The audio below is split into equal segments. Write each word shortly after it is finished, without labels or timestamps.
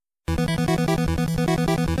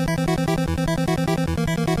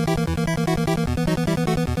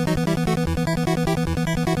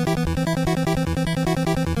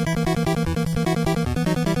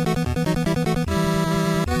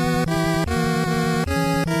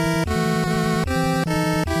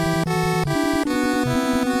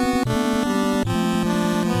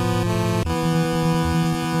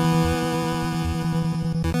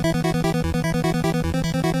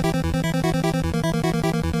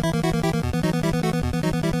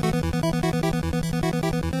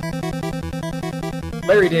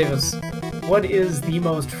Larry Davis, what is the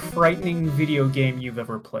most frightening video game you've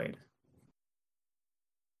ever played?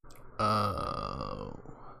 Like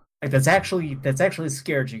that's actually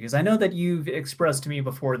scared you, because I know that you've expressed to me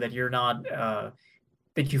before that you're not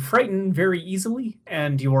that you frighten very easily,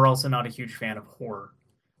 and you are also not a huge fan of horror.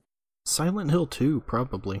 Silent Hill 2,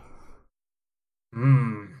 probably.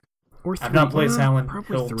 Or 3. I've not played Silent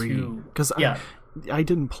probably Hill 3. 2. Because I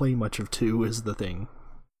didn't play much of 2 is the thing.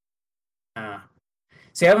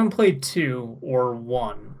 See, I haven't played 2 or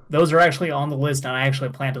 1. Those are actually on the list, and I actually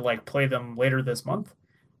plan to play them later this month.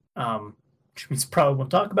 Which means probably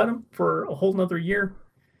won't talk about them for a whole nother year.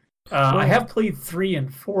 I have played 3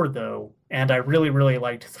 and 4, though, and I really, really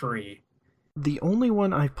liked 3. The only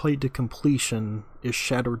one I've played to completion is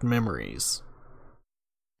Shattered Memories.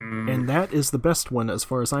 And that is the best one as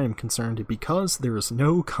far as I am concerned, because there is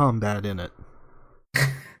no combat in it.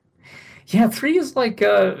 Yeah, 3 is like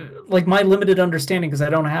my limited understanding, because I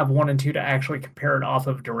don't have 1 and 2 to actually compare it off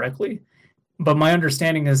of directly. But my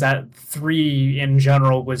understanding is that 3 in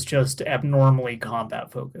general was just abnormally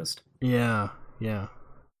combat focused. Yeah.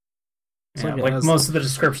 Most of the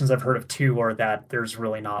descriptions I've heard of 2 are that there's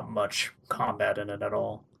really not much combat in it at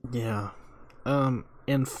all. Yeah.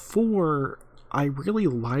 And 4, I really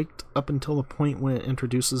liked up until the point when it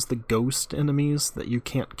introduces the ghost enemies that you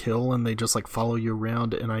can't kill and they just follow you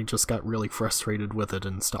around, and I just got really frustrated with it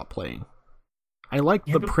and stopped playing. I liked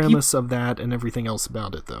the premise of that and everything else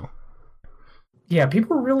about it, though. Yeah,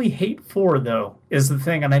 people really hate 4, though, is the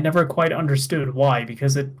thing, and I never quite understood why,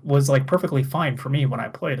 because it was perfectly fine for me when I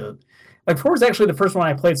played it. 4 is actually the first one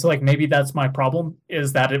I played, so maybe that's my problem,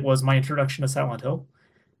 is that it was my introduction to Silent Hill.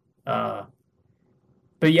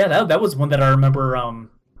 But yeah, that was one that I remember.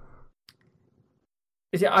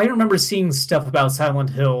 I remember seeing stuff about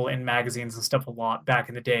Silent Hill in magazines and stuff a lot back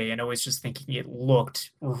in the day, and always just thinking it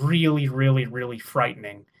looked really, really, really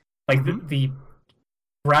frightening. The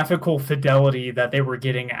graphical fidelity that they were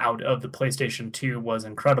getting out of the PlayStation 2 was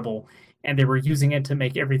incredible, and they were using it to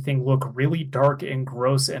make everything look really dark and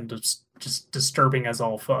gross and just disturbing as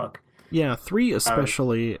all fuck. Yeah, 3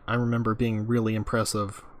 especially, I remember being really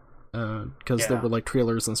impressive. Because there were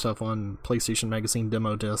trailers and stuff on PlayStation Magazine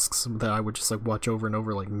demo discs that I would just watch over and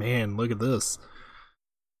over, man, look at this.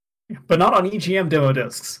 But not on EGM demo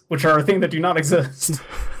discs, which are a thing that do not exist.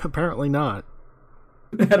 Apparently not.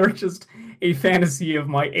 That are just a fantasy of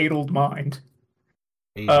my addled mind.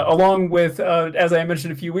 Along with, as I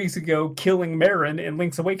mentioned a few weeks ago, killing Marin in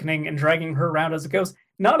Link's Awakening and dragging her around as a ghost.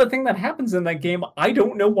 Not a thing that happens in that game. I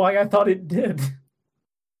don't know why I thought it did.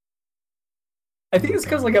 I think it's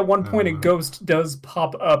because at one point a ghost does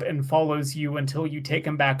pop up and follows you until you take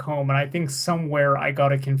him back home, and I think somewhere I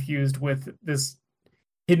got it confused with this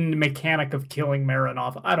hidden mechanic of killing Marin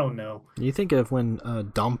off. I don't know. You think of when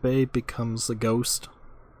Dompe becomes a ghost?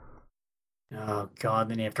 Oh god,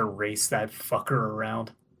 then you have to race that fucker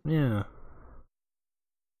around. Yeah.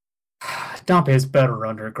 Dompe is better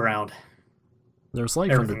underground. There's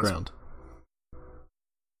life underground.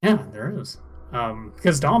 Yeah, there is.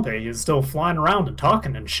 Because Dompe is still flying around and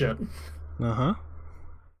talking and shit. Uh-huh.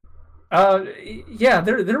 Yeah,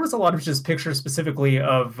 there was a lot of just pictures specifically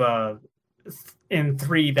of, in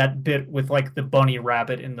 3, that bit with, the bunny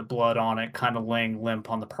rabbit in the blood on it kind of laying limp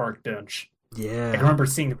on the park bench. Yeah. I remember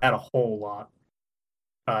seeing that a whole lot.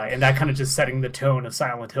 And that kind of just setting the tone of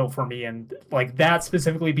Silent Hill for me, and, that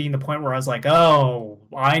specifically being the point where I was oh,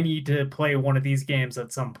 I need to play one of these games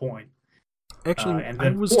at some point. Actually, and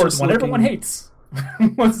then one everyone hates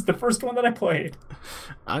was the first one that I played.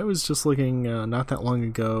 I was just looking not that long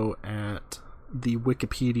ago at the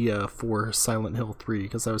Wikipedia for Silent Hill 3,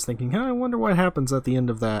 because I was thinking, I wonder what happens at the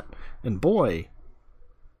end of that. And boy,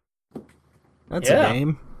 that's a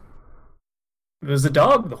game. It was a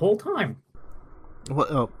dog the whole time.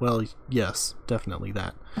 Well, yes, definitely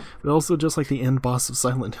that. But also just the end boss of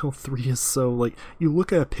Silent Hill 3 is so, you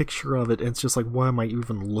look at a picture of it and it's just what am I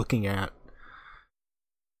even looking at?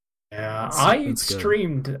 Yeah, I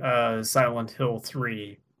streamed Silent Hill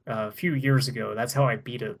 3 a few years ago. That's how I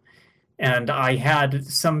beat it. And I had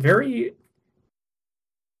someone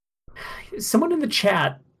in the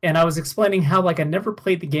chat, and I was explaining how I never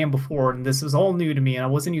played the game before, and this was all new to me, and I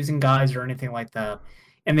wasn't using guides or anything like that.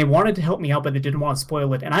 And they wanted to help me out, but they didn't want to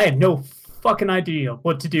spoil it, and I had no fucking idea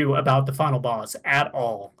what to do about the final boss at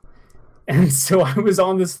all. And so I was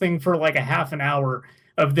on this thing for a half an hour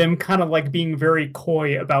of them kind of being very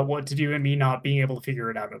coy about what to do and me not being able to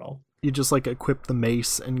figure it out at all. You just equip the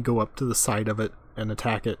mace and go up to the side of it and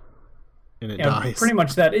attack it, and it dies. Pretty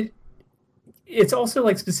much that. it's also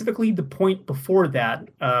like specifically the point before that,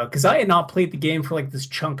 because I had not played the game for like this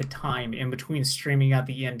chunk of time in between streaming out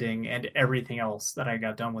the ending and everything else that I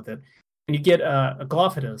got done with it. And you get a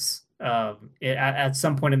Glophitus at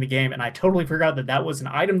some point in the game, and I totally forgot that that was an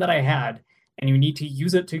item that I had, and you need to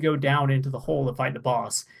use it to go down into the hole to fight the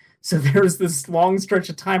boss. So there's this long stretch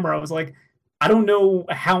of time where I was like, I don't know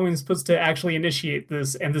how I'm supposed to actually initiate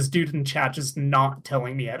this, and this dude in chat just not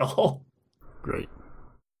telling me at all. Great.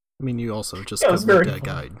 I mean, you also just Yeah, it was got very that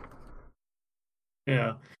fun. guide.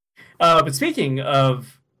 Yeah. But speaking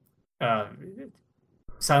of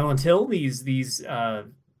Silent Hill, these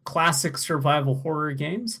classic survival horror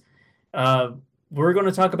games, we're going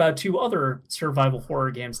to talk about two other survival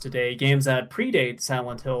horror games today, games that predate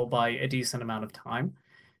Silent Hill by a decent amount of time.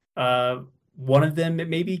 One of them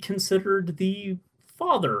may be considered the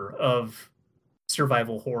father of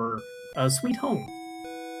survival horror, Sweet Home.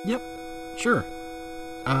 Yep, sure.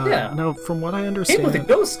 Yeah. No, from what I Came understand... with a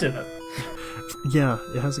ghost in it. Yeah,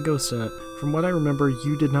 it has a ghost in it. From what I remember,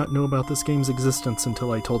 you did not know about this game's existence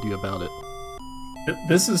until I told you about it.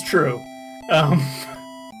 This is true.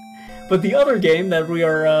 But the other game that we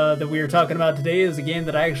are talking about today is a game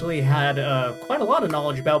that I actually had quite a lot of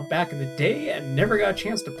knowledge about back in the day and never got a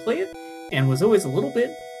chance to play it, and was always a little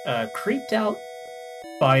bit creeped out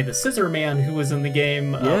by the Scissor Man who was in the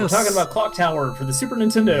game. Yes. We're talking about Clock Tower for the Super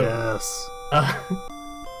Nintendo. Yes.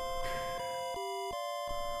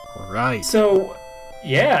 Alright. So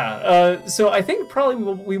I think probably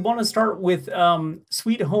we want to start with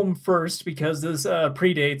Sweet Home first, because this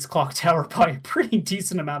predates Clock Tower by a pretty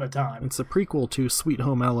decent amount of time. It's a prequel to Sweet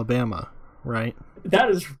Home Alabama, right? That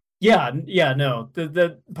is, no.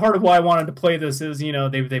 The part of why I wanted to play this is,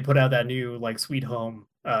 they put out that new like Sweet Home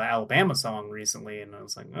Alabama song recently, and I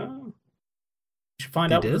was like, oh, you should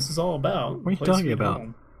find out what this is all about. What are you Play talking Sweet about?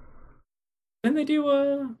 Home. Didn't they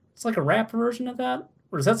do it's like a rap version of that?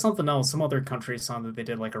 Or is that something else? Some other country song that they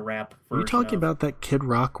did like a rap version. Are you talking about that Kid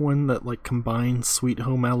Rock one that like combines Sweet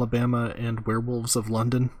Home Alabama and Werewolves of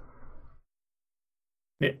London?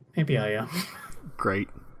 Maybe I am. Great.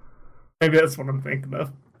 Maybe that's what I'm thinking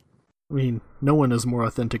of. I mean, no one is more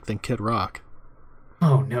authentic than Kid Rock.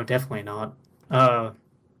 Oh, no, definitely not.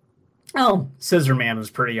 Scissor Man is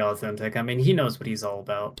pretty authentic. I mean, he knows what he's all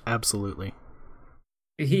about. Absolutely.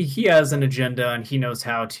 He has an agenda, and he knows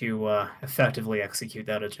how to effectively execute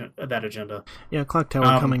that agenda. Yeah, Clock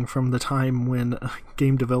Tower coming from the time when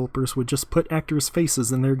game developers would just put actors'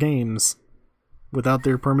 faces in their games without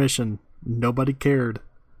their permission. Nobody cared.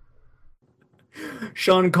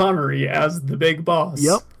 Sean Connery as the big boss.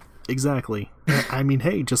 Yep, exactly. I mean,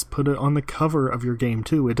 hey, just put it on the cover of your game,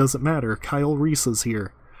 too. It doesn't matter. Kyle Reese is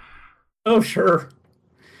here. Oh, sure.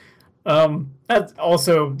 That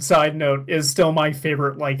also, side note, is still my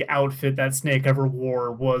favorite like outfit that Snake ever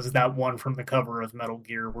wore, was that one from the cover of Metal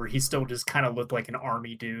Gear where he still just kind of looked like an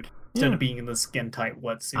army dude instead of being in the skin tight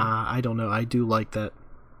wetsuit. I don't know. I do like that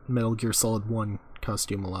Metal Gear Solid 1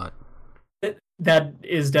 costume a lot. That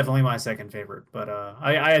is definitely my second favorite, but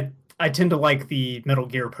I tend to like the Metal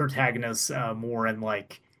Gear protagonists more in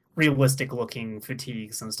like realistic looking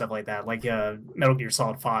fatigues and stuff like that, like Metal Gear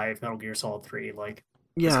Solid 5, Metal Gear Solid 3, like.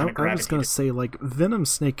 Yeah, I was going to say, like, Venom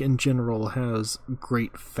Snake in general has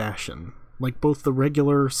great fashion. Like, both the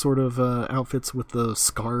regular sort of outfits with the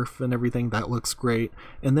scarf and everything, that looks great.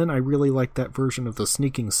 And then I really like that version of the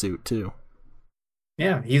sneaking suit, too.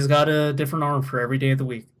 Yeah, he's got a different arm for every day of the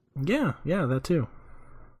week. Yeah, that too.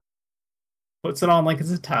 Puts it on like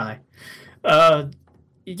it's a tie.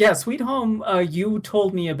 Yeah, Sweet Home, you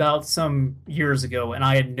told me about some years ago, and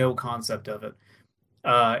I had no concept of it.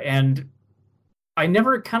 And I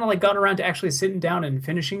never kind of like got around to actually sitting down and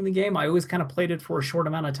finishing the game. I always kind of played it for a short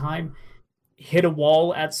amount of time, hit a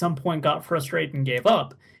wall at some point, got frustrated and gave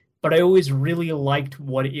up. But I always really liked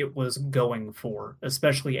what it was going for,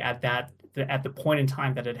 especially at the point in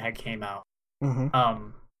time that it had came out. Mm-hmm.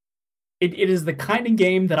 It is the kind of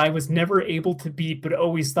game that I was never able to beat, but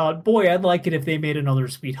always thought, boy, I'd like it if they made another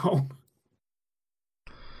Sweet Home.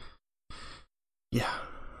 Yeah.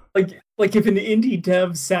 Like if an indie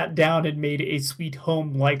dev sat down and made a Sweet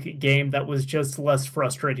Home-like game that was just less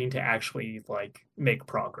frustrating to actually, like, make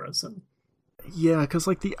progress in. Yeah, because,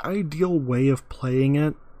 like, the ideal way of playing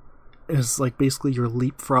it is, like, basically you're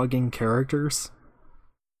leapfrogging characters.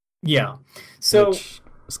 Yeah. So, which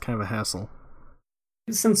is kind of a hassle.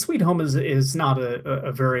 Since Sweet Home is not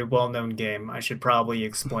a very well-known game, I should probably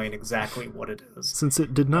explain exactly what it is. Since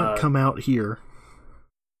it did not come out here.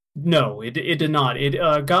 No, it did not. It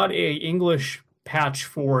got a English patch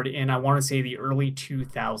for it in, I want to say, the early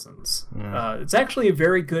 2000s. Yeah. It's actually a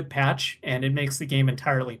very good patch, and it makes the game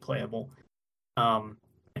entirely playable. In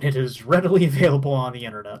and it is readily available on the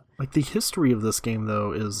internet. Like, the history of this game,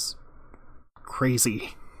 though, is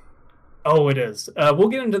crazy. Oh, it is. We'll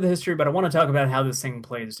get into the history, but I want to talk about how this thing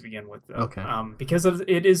plays to begin with, though. Okay. Because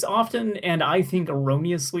it is often, and I think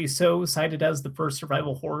erroneously so, cited as the first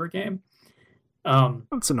survival horror game.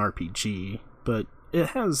 It's an RPG, but it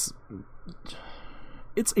has...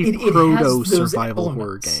 It's a proto-survival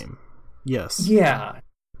horror game. Yes. Yeah.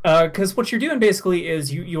 Because what you're doing, basically,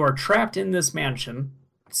 is you are trapped in this mansion.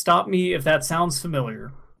 Stop me if that sounds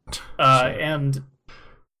familiar. Sure. And...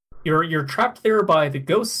 You're trapped there by the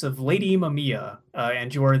ghosts of Lady Mamiya,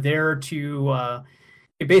 and you are there to...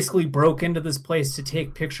 It basically broke into this place to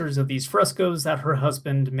take pictures of these frescoes that her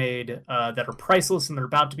husband made that are priceless and they're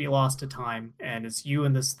about to be lost to time, and it's you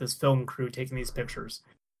and this film crew taking these pictures.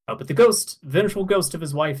 But the vengeful ghost of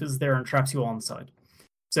his wife is there and traps you all inside.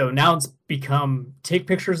 So now it's become take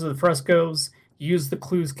pictures of the frescoes, use the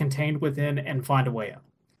clues contained within, and find a way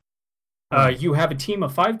out. You have a team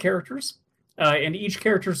of 5 characters. And each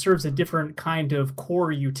character serves a different kind of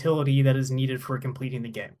core utility that is needed for completing the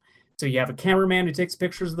game. So you have a cameraman who takes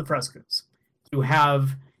pictures of the frescoes. You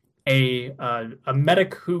have a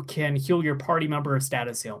medic who can heal your party member of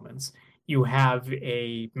status ailments. You have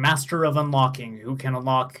a master of unlocking who can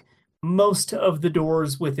unlock most of the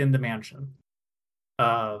doors within the mansion.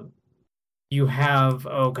 You have...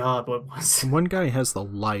 Oh god, what was... One guy has the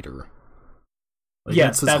lighter. Like,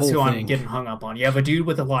 yes, that's who I'm getting hung up on. You have a dude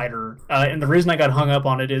with a lighter, and the reason I got hung up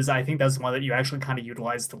on it is I think that's the one that you actually kind of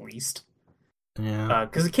utilize the least. Yeah.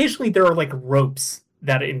 Because occasionally there are like ropes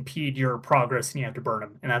that impede your progress and you have to burn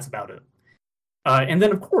them, and that's about it. And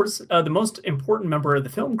then, of course, the most important member of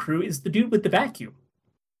the film crew is the dude with the vacuum.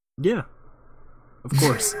 Yeah, of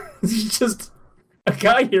course. He's just a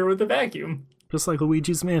guy here with a vacuum. Just like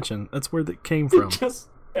Luigi's Mansion. That's where that came from.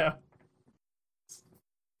 Yeah.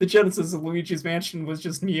 The genesis of Luigi's Mansion was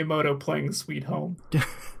just Miyamoto playing Sweet Home.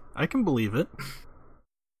 I can believe it.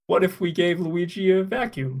 What if we gave Luigi a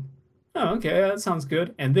vacuum? Oh, okay, that sounds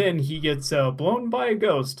good. And then he gets blown by a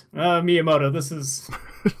ghost. Miyamoto, this is...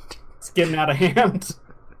 it's getting out of hand.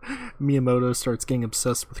 Miyamoto starts getting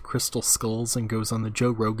obsessed with crystal skulls and goes on the Joe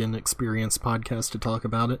Rogan Experience podcast to talk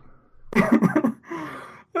about it.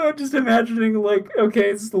 Just imagining, like, okay,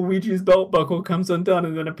 it's Luigi's belt buckle comes undone,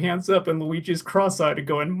 and then it pans up, and Luigi's cross-eyed and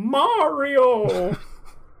going, Mario!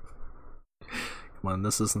 Come on,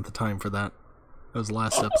 this isn't the time for that. That was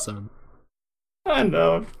last episode. I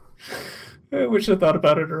know. I wish I thought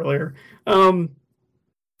about it earlier.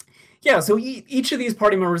 Yeah, so each of these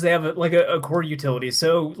party members, they have a core utility.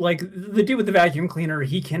 So, like, the dude with the vacuum cleaner,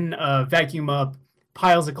 he can vacuum up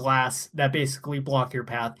piles of glass that basically block your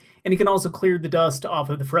path. And he can also clear the dust off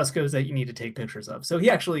of the frescoes that you need to take pictures of. So he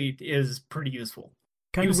actually is pretty useful.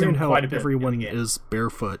 Kind of weird how everyone is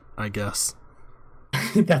barefoot, I guess.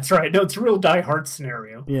 That's right. No, it's a real Die Hard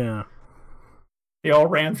scenario. Yeah. They all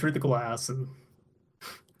ran through the glass, and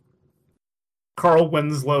Carl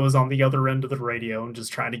Winslow is on the other end of the radio and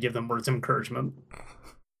just trying to give them words of encouragement.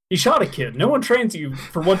 You shot a kid. No one trains you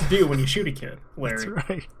for what to do when you shoot a kid, Larry. That's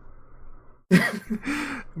right.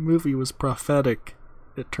 The movie was prophetic,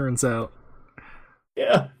 it turns out.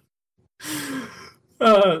 Yeah.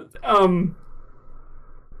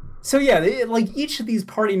 So yeah, like each of these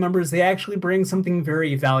party members, they actually bring something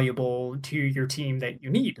very valuable to your team that you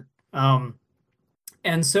need.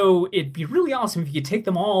 And so it'd be really awesome if you could take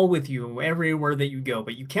them all with you everywhere that you go,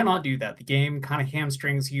 but you cannot do that. The game kind of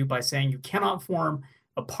hamstrings you by saying you cannot form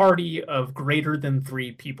a party of greater than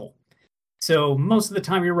 3 people. So most of the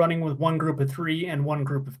time you're running with one group of 3 and one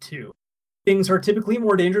group of 2. Things are typically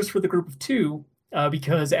more dangerous for the group of 2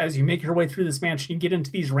 because as you make your way through this mansion, you get into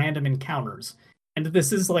these random encounters. And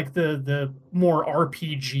this is like the more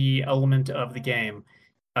RPG element of the game.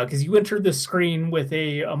 Because you enter the screen with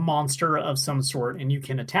a monster of some sort and you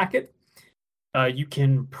can attack it. You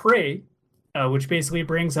can pray, which basically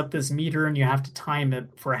brings up this meter and you have to time it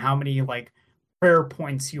for how many like prayer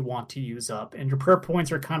points you want to use up. And your prayer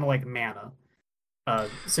points are kind of like mana.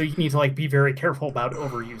 So you need to like be very careful about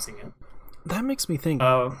overusing it. That makes me think,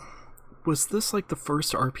 was this like the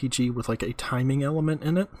first RPG with like a timing element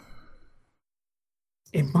in it?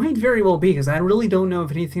 It might very well be, because I really don't know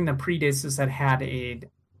if anything that predates this had a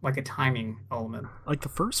timing element. Like the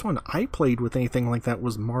first one I played with anything like that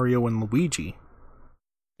was Mario and Luigi.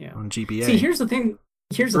 Yeah. On GBA. See, here's the thing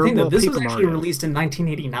though, this was actually released in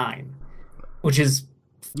 1989, which is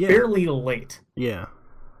fairly late. Yeah.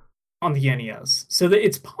 On the NES. So that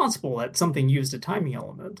it's possible that something used a timing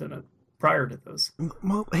element in it prior to this.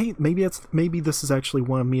 Well, hey, maybe this is actually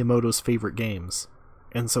one of Miyamoto's favorite games.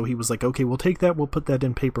 And so he was like, okay, we'll take that, we'll put that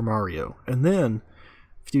in Paper Mario. And then,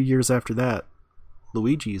 a few years after that,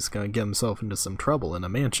 Luigi's gonna get himself into some trouble in a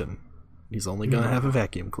mansion. He's only gonna have a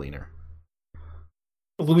vacuum cleaner.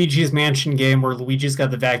 Luigi's Mansion game where Luigi's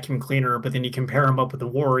got the vacuum cleaner, but then you compare him up with the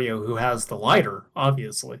Wario who has the lighter,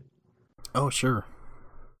 obviously. Oh, sure.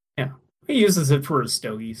 Yeah. He uses it for his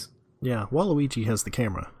stogies. Yeah, Waluigi has the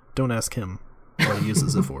camera. Don't ask him what he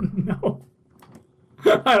uses it for. No.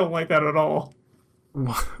 I don't like that at all.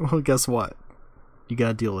 Well, guess what? You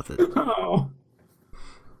gotta deal with it. Oh.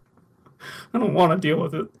 I don't want to deal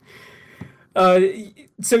with it.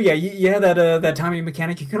 So yeah, you have that timing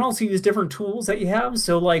mechanic. You can also use different tools that you have.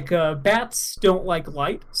 So like bats don't like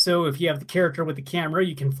light. So if you have the character with the camera,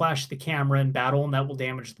 you can flash the camera in battle, and that will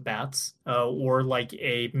damage the bats. Or like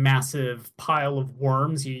a massive pile of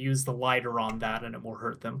worms, you use the lighter on that, and it will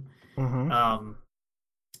hurt them. Mm-hmm.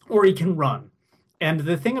 Or you can run. And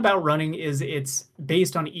the thing about running is it's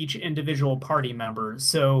based on each individual party member.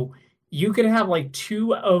 So you could have like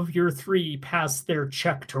 2 of your 3 pass their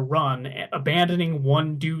check to run, abandoning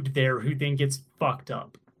one dude there who then gets fucked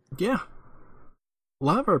up. Yeah. A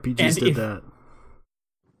lot of RPGs did that.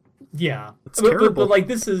 Yeah. It's terrible. But like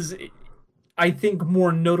this is, I think,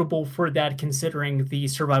 more notable for that considering the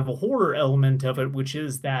survival horror element of it, which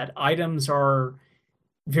is that items are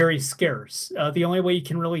very scarce. The only way you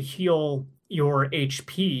can really heal your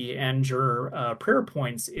HP and your prayer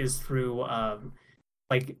points is through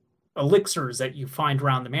like elixirs that you find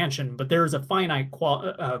around the mansion, but there's a finite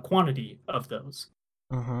quantity of those.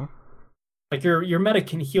 Mm-hmm. Like your meta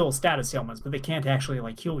can heal status ailments, but they can't actually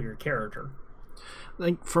like heal your character.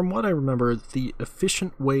 Like from what I remember, the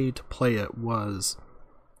efficient way to play it was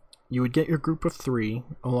you would get your group of 3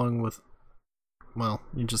 along with, well,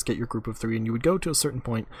 you just get your group of 3 and you would go to a certain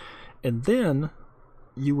point, and then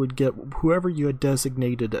you would get whoever you had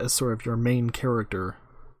designated as sort of your main character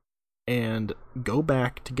and go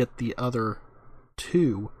back to get the other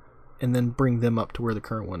 2 and then bring them up to where the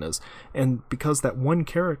current one is. And because that one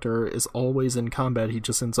character is always in combat, he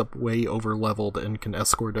just ends up way over leveled and can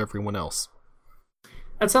escort everyone else.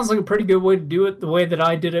 That sounds like a pretty good way to do it. The way that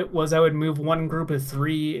I did it was I would move one group of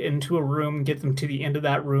 3 into a room, get them to the end of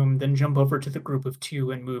that room, then jump over to the group of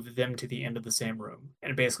 2 and move them to the end of the same room.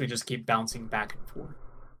 And basically just keep bouncing back and forth.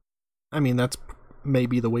 I mean, that's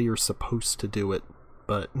maybe the way you're supposed to do it,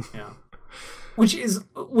 but... Yeah. Which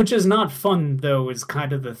is not fun, though, is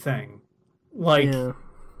kind of the thing. Like, yeah.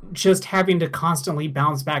 Just having to constantly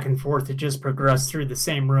bounce back and forth to just progress through the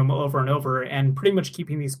same room over and over, and pretty much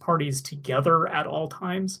keeping these parties together at all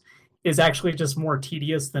times is actually just more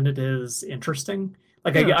tedious than it is interesting.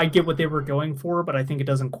 Like, yeah. I get what they were going for, but I think it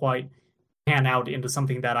doesn't quite pan out into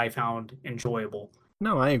something that I found enjoyable.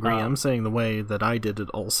 No, I agree. I'm saying the way that I did it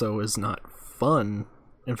also is not fun.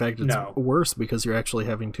 In fact, it's worse because you're actually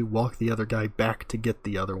having to walk the other guy back to get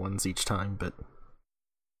the other ones each time, but...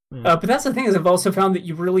 Yeah. But that's the thing, is I've also found that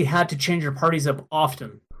you really had to change your parties up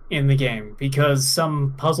often in the game, because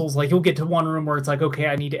some puzzles, like you'll get to one room where it's like, okay,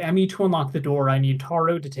 I need Emmy to unlock the door, I need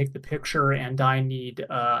Taro to take the picture, and I need,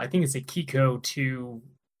 I think it's a Kiko to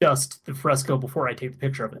dust the fresco before I take the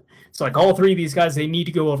picture of it. So like all 3 of these guys, they need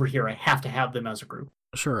to go over here. I have to have them as a group.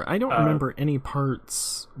 Sure, I don't remember any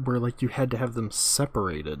parts where like you had to have them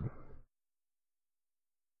separated.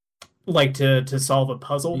 Like to solve a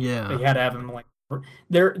puzzle? Yeah. They had to have them like...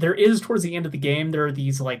 There is towards the end of the game, there are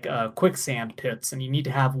these like quicksand pits, and you need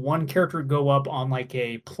to have one character go up on like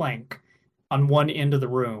a plank on one end of the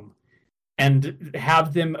room and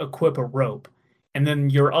have them equip a rope. And then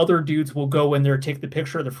your other dudes will go in there, take the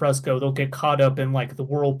picture of the fresco, they'll get caught up in like the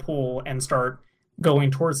whirlpool and start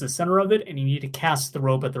going towards the center of it, and you need to cast the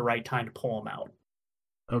rope at the right time to pull them out.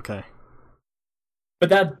 Okay. But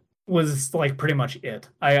that was like pretty much it.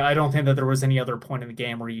 I don't think that there was any other point in the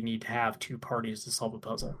game where you need to have 2 parties to solve a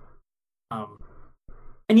puzzle.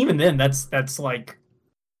 And even then, that's like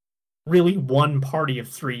really one party of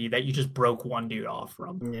 3 that you just broke one dude off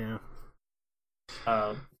from. Yeah.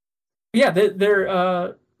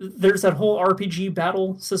 There's that whole RPG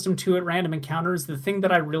battle system to it, random encounters. The thing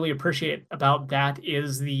that I really appreciate about that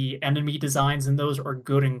is the enemy designs, and those are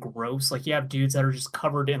good and gross. Like you have dudes that are just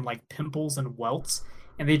covered in like pimples and welts,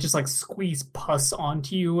 and they just like squeeze pus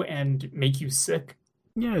onto you and make you sick.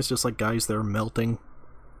 Yeah, it's just like guys that are melting.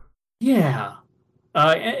 Yeah.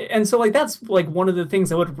 And so like that's like one of the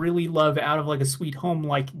things I would really love out of like a Sweet Home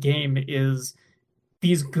like game is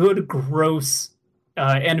these good, gross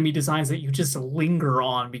enemy designs that you just linger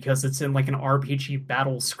on because it's in like an RPG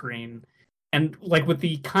battle screen. And like with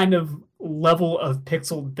the kind of level of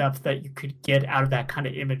pixel depth that you could get out of that kind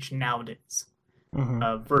of image nowadays,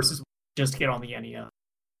 versus just get on the NES.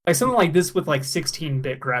 Like something like this with like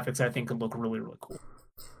 16-bit graphics, I think could look really, really cool.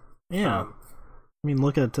 Yeah. I mean,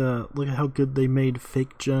 look at how good they made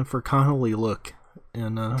fake Jennifer Connelly look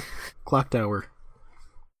in Clock Tower.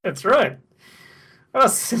 That's right. Oh,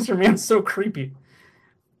 Sister Man's so creepy.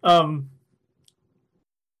 Um,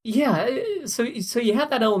 yeah, so you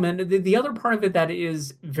have that element. The other part of it that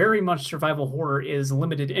is very much survival horror is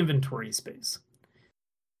limited inventory space.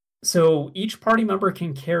 So each party member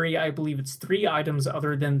can carry, I believe it's 3 items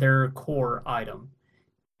other than their core item.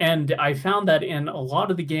 And I found that in a lot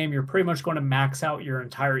of the game, you're pretty much going to max out your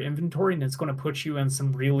entire inventory, and it's going to put you in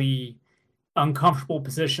some really uncomfortable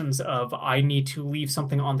positions of I need to leave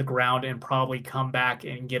something on the ground and probably come back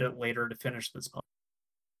and get it later to finish this puzzle.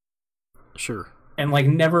 Sure. And like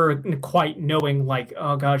never quite knowing like,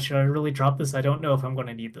 oh god, should I really drop this? I don't know if I'm going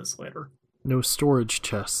to need this later. No storage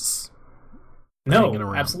chests.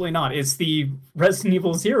 No, absolutely not. It's the Resident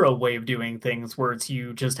Evil Zero way of doing things where it's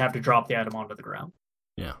you just have to drop the item onto the ground.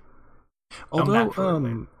 Yeah.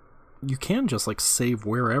 Although, you can just like save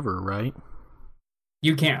wherever, right?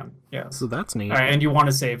 You can, yeah. So that's neat. And you want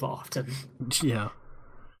to save often. Yeah.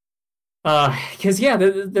 Because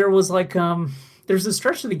there was like there's a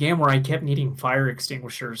stretch of the game where I kept needing fire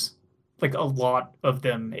extinguishers, like a lot of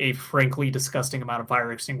them, a frankly disgusting amount of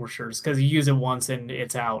fire extinguishers, because you use it once and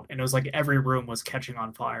it's out, and it was like every room was catching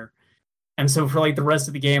on fire. And so for like the rest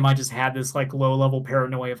of the game, I just had this like low level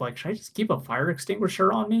paranoia of like, should I just keep a fire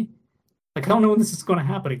extinguisher on me? Like, I don't know when this is going to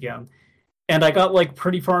happen again. And I got like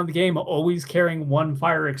pretty far in the game, always carrying 1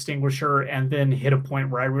 fire extinguisher, and then hit a point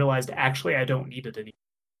where I realized actually I don't need it anymore.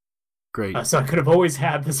 Great. So I could have always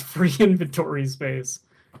had this free inventory space.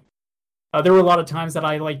 There were a lot of times that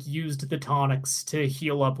I like used the tonics to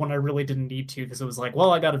heal up when I really didn't need to, because it was like,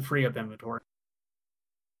 well, I got to free up inventory.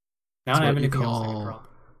 Now I don't have anything else I can drop.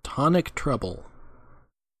 Tonic trouble.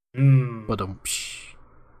 But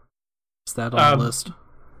is that on the list?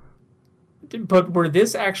 But where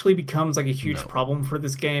this actually becomes like a huge problem for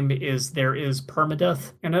this game is there is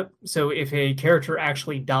permadeath in it. So if a character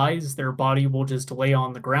actually dies, their body will just lay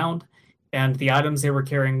on the ground, and the items they were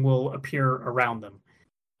carrying will appear around them.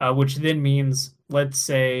 Which then means, let's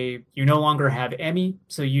say you no longer have Emmy,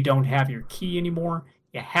 so you don't have your key anymore.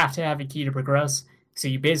 You have to have a key to progress. So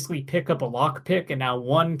you basically pick up a lockpick, and now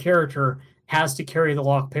one character has to carry the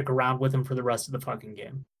lockpick around with him for the rest of the fucking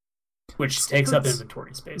game, which takes up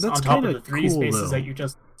inventory space on top of the 3 spaces that you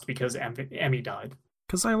just because Emmy died.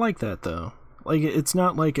 Because I like that though. Like, it's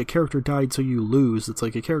not like a character died so you lose. It's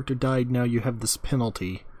like a character died, now you have this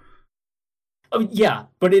penalty. Oh yeah,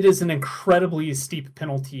 but it is an incredibly steep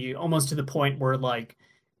penalty, almost to the point where like,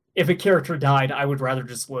 if a character died, I would rather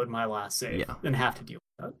just load my last save than have to deal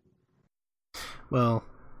with that. Well,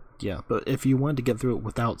 yeah, but if you wanted to get through it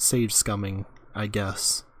without save scumming, I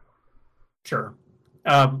guess. Sure.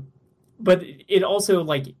 But it also,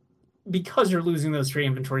 like, because you're losing those 3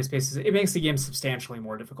 inventory spaces, it makes the game substantially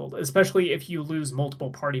more difficult, especially if you lose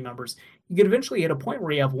multiple party members. You could eventually hit a point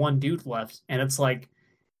where you have 1 dude left, and it's, like,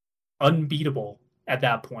 unbeatable at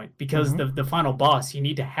that point, because the final boss, you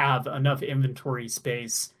need to have enough inventory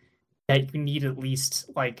space that you need at least,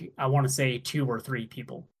 like, I want to say 2 or 3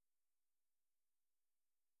 people.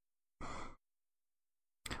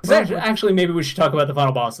 Actually, maybe we should talk about the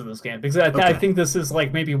final boss of this game, because I think this is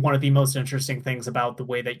like maybe one of the most interesting things about the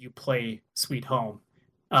way that you play Sweet Home.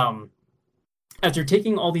 As you're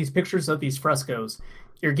taking all these pictures of these frescoes,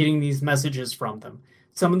 you're getting these messages from them.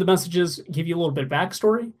 Some of the messages give you a little bit of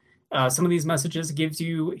backstory. Some of these messages gives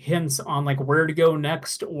you hints on like where to go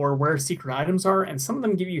next or where secret items are, and some of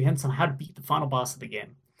them give you hints on how to beat the final boss of the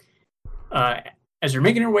game. As you're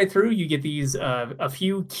making your way through, you get these a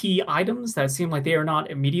few key items that seem like they are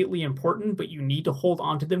not immediately important, but you need to hold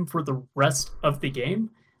onto them for the rest of the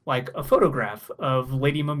game, like a photograph of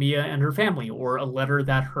Lady Mamiya and her family, or a letter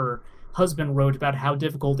that her husband wrote about how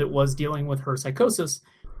difficult it was dealing with her psychosis,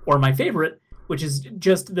 or my favorite, which is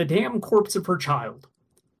just the damn corpse of her child.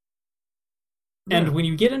 And when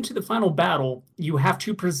you get into the final battle, you have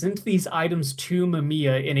to present these items to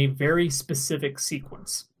Mamiya in a very specific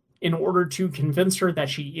sequence, in order to convince her that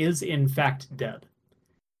she is in fact dead.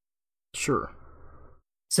 Sure.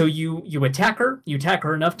 So you attack her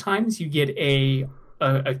enough times, you get a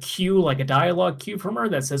cue, like a dialogue cue from her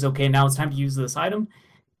that says, okay, now it's time to use this item.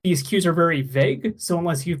 These cues are very vague, so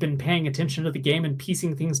unless you've been paying attention to the game and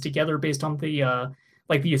piecing things together based on the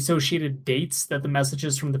the associated dates that the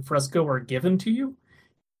messages from the fresco are given to you,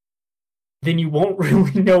 then you won't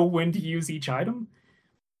really know when to use each item.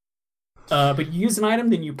 But you use an item,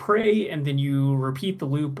 then you pray, and then you repeat the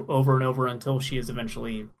loop over and over until she is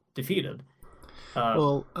eventually defeated.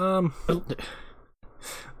 Look,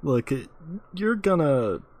 you're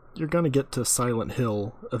gonna get to Silent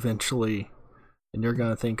Hill eventually, And you're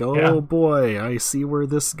gonna think, oh Yeah. boy, I see where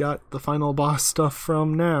this got the final boss stuff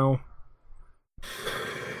from now.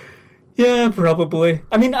 Yeah, probably.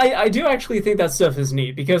 I mean, I do actually think that stuff is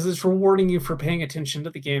neat because it's rewarding you for paying attention to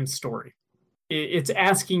the game's story. It's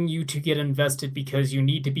asking you to get invested because you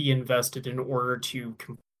need to be invested in order to.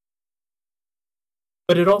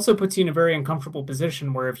 But it also puts you in a very uncomfortable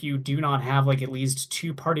position where if you do not have like at least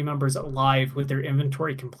two party members alive with their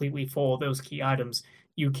inventory completely full of those key items,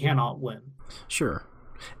 you cannot win. Sure.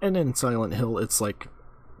 And in Silent Hill, it's like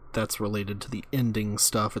that's related to the ending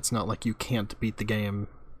stuff. It's not like you can't beat the game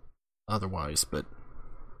otherwise, but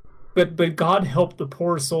God help the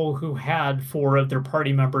poor soul who had four of their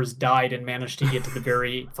party members died and managed to get to the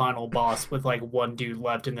very final boss with like one dude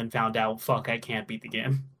left and then found out, fuck, I can't beat the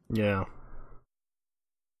game. yeah.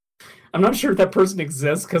 I'm not sure if that person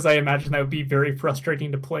exists because I imagine that would be very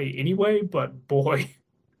frustrating to play anyway, but boy.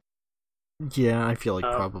 Yeah, I feel like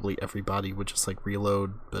probably everybody would just like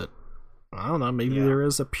reload, but I don't know, maybe there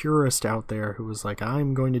is a purist out there who was like,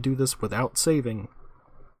 I'm going to do this without saving.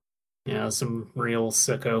 Yeah, some real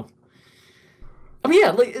sicko. I mean,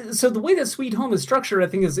 yeah, like, so the way that Sweet Home is structured, I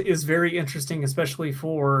think, is very interesting, especially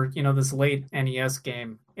for, this late NES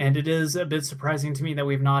game. And it is a bit surprising to me that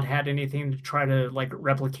we've not had anything to try to, like,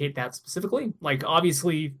 replicate that specifically. Like,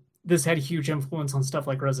 obviously, this had a huge influence on stuff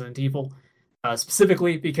like Resident Evil,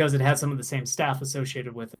 specifically because it had some of the same staff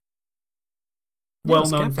associated with it.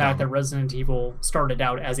 Well-known fact that Resident Evil started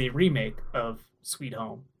out as a remake of Sweet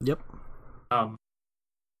Home. Yep.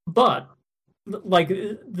 But like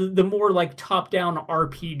the more like top-down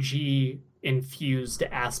RPG infused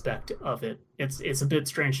aspect of it, it's a bit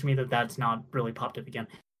strange to me that that's not really popped up again.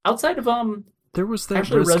 Outside of there was that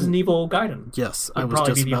actually Resident Evil Gaiden. Yes, I was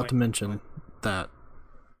just about to mention that.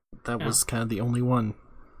 That was kind of the only one.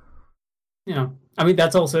 Yeah, I mean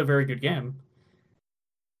that's also a very good game.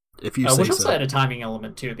 If you say which also so. had a timing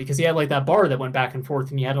element too, because he had like that bar that went back and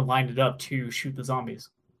forth, and you had to line it up to shoot the zombies.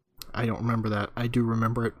 I don't remember that. I do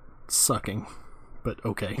remember it sucking, but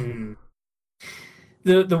okay. Mm.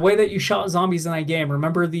 The way that you shot zombies in that game,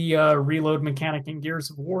 remember the reload mechanic in Gears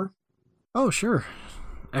of War? Oh, sure.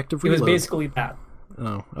 Active reload. It was basically that.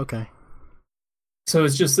 Oh, okay. So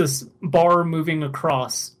it's just this bar moving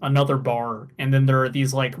across another bar, and then there are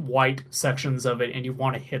these like white sections of it, and you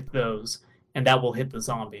want to hit those, and that will hit the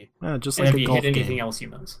zombie. Just and like if a you golf hit anything game. else, you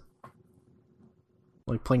miss.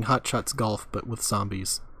 Like playing Hot Shots Golf, but with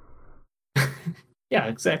zombies. Yeah,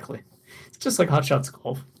 exactly. It's just like Hot Shots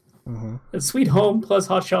Golf. Mm-hmm. It's Sweet Home plus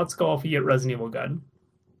Hot Shots Golf, you get Resident Evil Gaiden.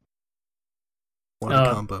 What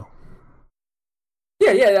a combo.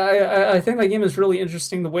 Yeah, I think that game is really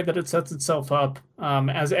interesting, the way that it sets itself up.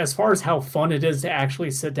 As far as how fun it is to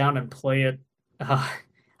actually sit down and play it, I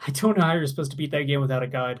don't know how you're supposed to beat that game without a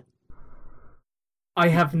guide. I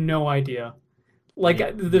have no idea. Like,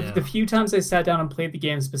 the few times I sat down and played the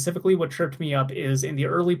game, specifically what tripped me up is in the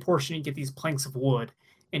early portion you get these planks of wood,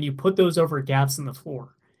 and you put those over gaps in the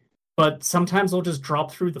floor. But sometimes they'll just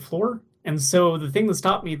drop through the floor, and so the thing that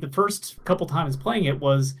stopped me the first couple times playing it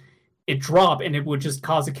was it drop, and it would just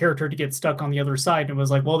cause a character to get stuck on the other side, and it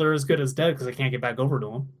was like, well, they're as good as dead because I can't get back over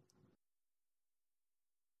to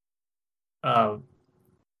them.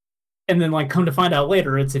 And then, like, come to find out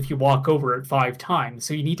later, it's if you walk over it 5 times.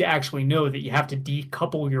 So you need to actually know that you have to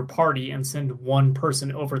decouple your party and send one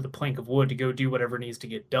person over the plank of wood to go do whatever needs to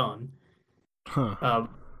get done. Huh.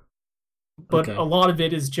 But a lot of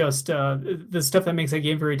it is just the stuff that makes that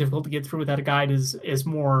game very difficult to get through without a guide is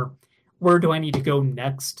more, where do I need to go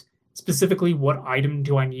next? Specifically, what item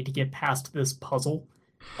do I need to get past this puzzle?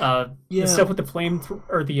 The stuff with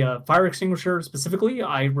the the fire extinguisher specifically,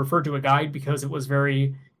 I referred to a guide because it was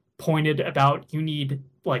very pointed about you need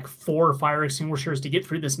like 4 fire extinguishers to get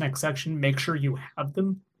through this next section. Make sure you have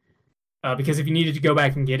them. Because if you needed to go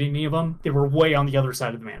back and get any of them, they were way on the other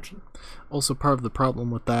side of the mansion. Also, part of the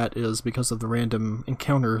problem with that is because of the random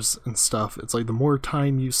encounters and stuff, it's like the more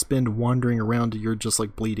time you spend wandering around, you're just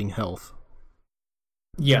like bleeding health.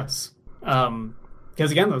 Yes.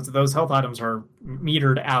 Because again, those health items are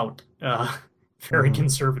metered out very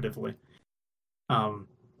conservatively.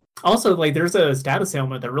 Also, like, there's a status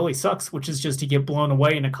ailment that really sucks, which is just to get blown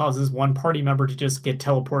away, and it causes one party member to just get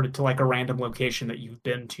teleported to like a random location that you've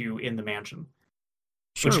been to in the mansion.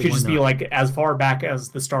 Sure, which could just be like as far back as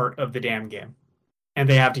the start of the damn game. And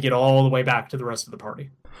they have to get all the way back to the rest of the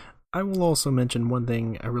party. I will also mention one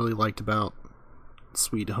thing I really liked about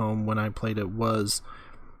Sweet Home when I played it was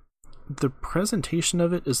the presentation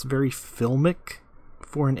of it is very filmic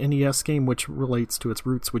for an NES game, which relates to its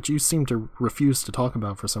roots, which you seem to refuse to talk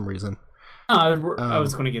about for some reason. I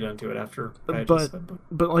was going to get into it after.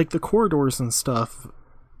 But like the corridors and stuff,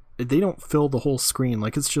 they don't fill the whole screen.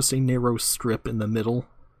 Like, it's just a narrow strip in the middle,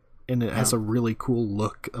 and it has a really cool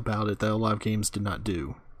look about it that a lot of games did not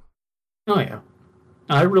do. Oh yeah,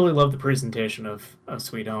 I really love the presentation of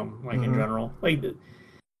Sweet Home, like in general. Like,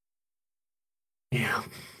 yeah,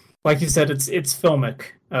 like you said, it's filmic,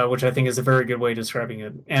 which I think is a very good way of describing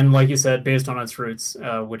it. And like you said, based on its roots,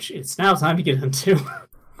 which it's now time to get into.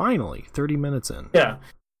 Finally, 30 minutes in. Yeah.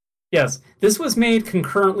 Yes, this was made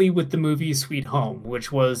concurrently with the movie Sweet Home, which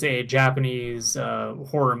was a Japanese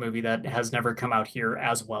horror movie that has never come out here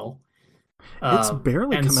as well. It's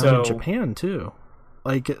barely come out in Japan, too.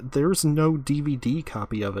 Like, there's no DVD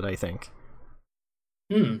copy of it, I think.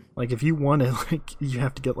 Like, if you want it, like, you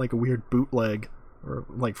have to get, like, a weird bootleg, or,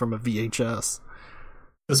 like, from a VHS.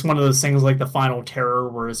 It's one of those things like The Final Terror,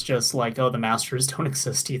 where it's just like, oh, the masters don't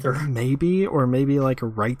exist either. Maybe, or maybe like a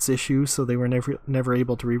rights issue, so they were never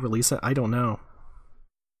able to re-release it. I don't know.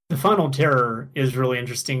 The Final Terror is really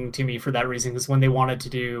interesting to me for that reason, because when they wanted to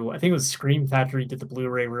do, I think it was Scream Factory did the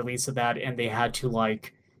Blu-ray release of that, and they had to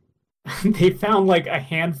like, they found like a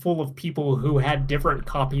handful of people who had different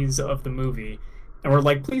copies of the movie. And we're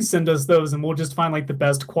like, please send us those, and we'll just find like the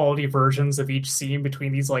best quality versions of each scene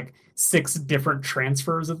between these like 6 different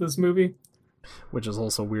transfers of this movie. Which is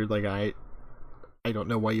also weird. Like, I don't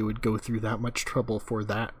know why you would go through that much trouble for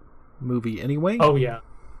that movie anyway. Oh yeah,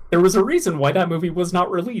 there was a reason why that movie was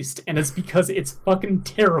not released, and it's because it's fucking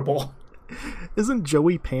terrible. Isn't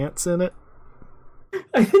Joey Pants in it?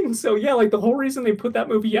 I think so. Yeah, like the whole reason they put that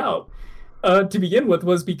movie out to begin with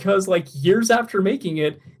was because like years after making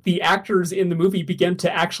it, the actors in the movie began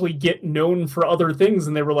to actually get known for other things,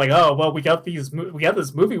 and they were like, oh well, we got this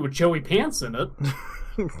movie with Joey Pants in it.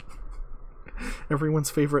 Everyone's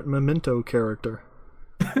favorite Memento character.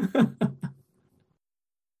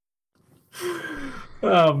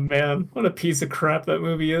 Oh man, what a piece of crap that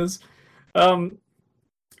movie is.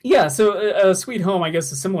 Yeah, so Sweet Home, I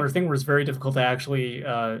guess a similar thing where it's very difficult to actually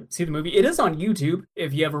see the movie. It is on YouTube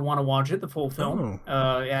if you ever want to watch it, the full film.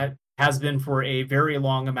 It has been for a very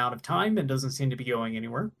long amount of time and doesn't seem to be going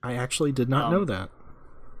anywhere. I actually did not know that.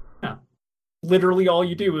 Yeah. Literally all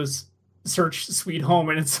you do is search Sweet Home,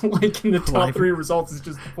 and it's like in the top 3 results is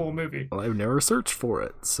just the full movie. Well, I've never searched for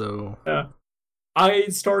it, so... I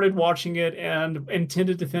started watching it and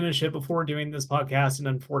intended to finish it before doing this podcast, and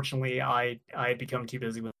unfortunately I had become too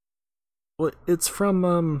busy with it. Well, it's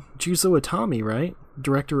from Juzo Itami, right?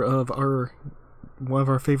 Director of one of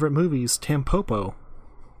our favorite movies, Tampopo.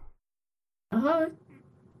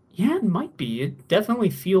 Yeah, it might be. It definitely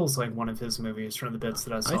feels like one of his movies from the bits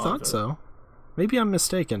that I saw. I thought so. Maybe I'm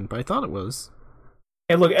mistaken, but I thought it was.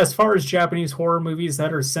 Hey, look, as far as Japanese horror movies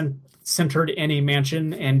that are centered in a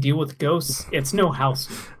mansion and deal with ghosts, it's no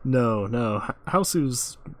Hausu. No.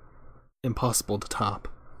 Hausu's impossible to top.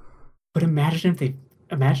 But imagine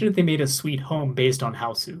if they made a Sweet Home based on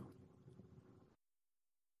Hausu.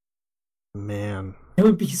 Man. It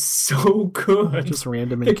would be so good. Just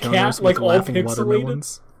random encounters cat, with like, laughing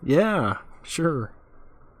watermelons. Yeah, sure.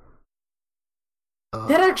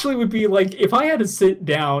 That actually would be like, if I had to sit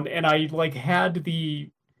down and I like had the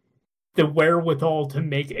wherewithal to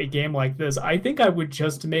make a game like this, I think I would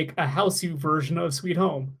just make a Hausu version of Sweet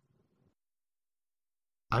Home.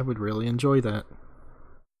 I would really enjoy that.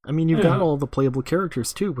 I mean, you've got all the playable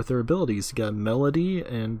characters too with their abilities. You got Melody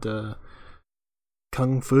and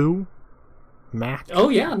Kung Fu, Mac. Oh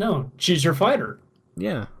yeah, no, she's your fighter.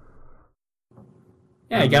 Yeah.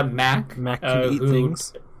 Yeah, you got Mac. Mac can eat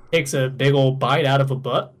things. Takes a big old bite out of a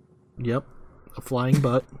butt. Yep, a flying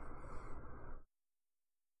butt.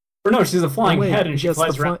 Or no, she's a flying head and she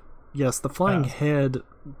flies around. Yes, the flying head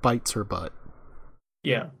bites her butt.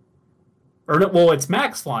 Yeah. Or no, well, it's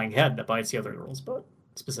Mac's flying head that bites the other girl's butt,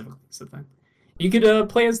 specifically. Is the thing. You could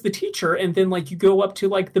play as the teacher, and then like you go up to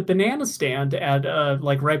like the banana stand at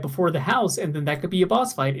like right before the house, and then that could be a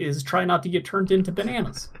boss fight. Is try not to get turned into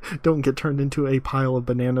bananas. Don't get turned into a pile of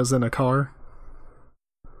bananas in a car.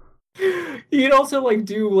 You'd also like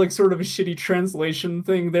do like sort of a shitty translation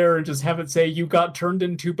thing there and just have it say you got turned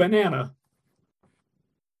into banana.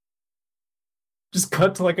 Just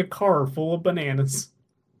cut to like a car full of bananas.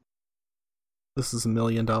 This is $1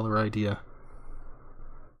 million idea.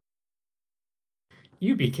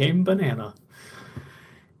 You became banana.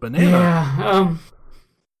 Banana.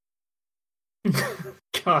 Yeah.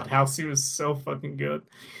 God, Hausu is so fucking good.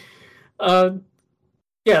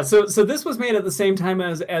 Yeah, so this was made at the same time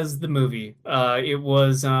as the movie. It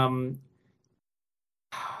was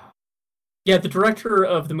yeah, the director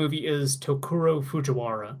of the movie is Tokuro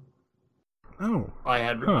Fujiwara. Oh. I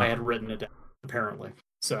had written it down, apparently.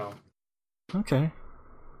 So. Okay.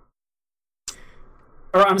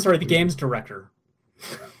 Or I'm sorry, the game's director.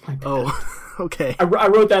 My bad. Oh, okay. I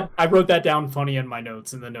wrote that down funny in my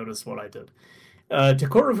notes, and then noticed what I did.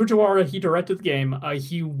 Takuro Fujiwara, he directed the game.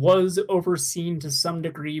 He was overseen to some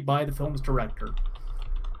degree by the film's director.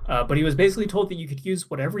 But he was basically told that you could use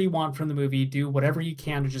whatever you want from the movie, do whatever you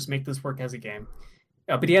can to just make this work as a game.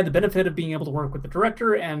 But he had the benefit of being able to work with the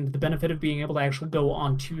director and the benefit of being able to actually go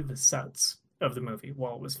onto the sets of the movie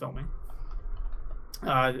while it was filming.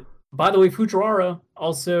 By the way, Fujiwara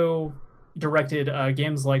also directed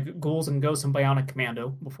games like Ghouls and Ghosts and Bionic Commando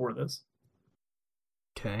before this.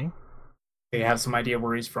 Okay. They have some idea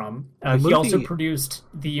where he's from. He also produced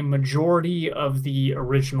the majority of the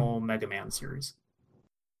original Mega Man series.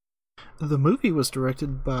 The movie was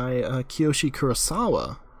directed by Kiyoshi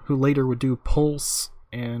Kurosawa, who later would do Pulse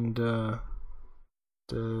and other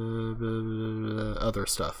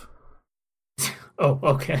stuff. Oh,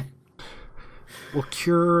 okay. Well,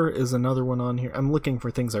 Cure is another one on here. I'm looking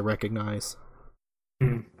for things I recognize.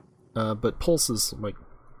 But Pulse is, like,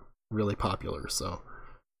 really popular, so...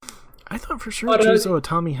 I thought for sure Juzo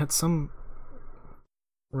Itami had some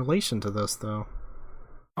relation to this, though.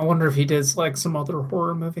 I wonder if he did, like, some other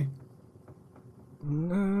horror movie.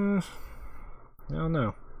 I don't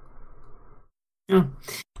know. Yeah.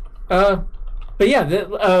 But yeah,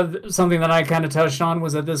 something that I kind of touched on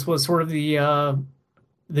was that this was sort of the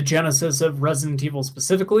genesis of Resident Evil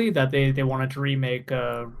specifically, that they wanted to remake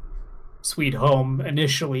Sweet Home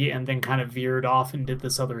initially and then kind of veered off and did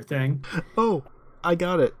this other thing. Oh, I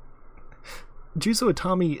got it. Juzo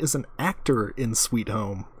Itami is an actor in Sweet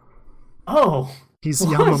Home. Oh. He's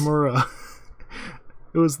what? Yamamura.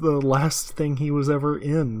 It was the last thing he was ever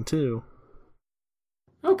in, too.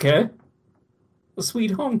 Okay. The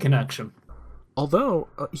Sweet Home connection. Although,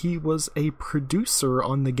 he was a producer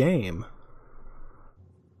on the game.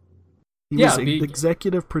 He was the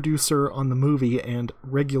executive producer on the movie and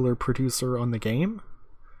regular producer on the game.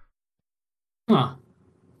 Huh.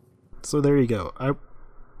 So there you go.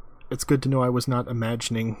 It's good to know I was not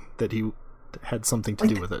imagining that he had something to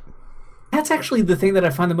do with it. That's actually the thing that I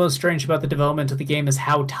find the most strange about the development of the game is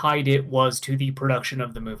how tied it was to the production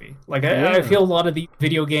of the movie. Like, I feel a lot of the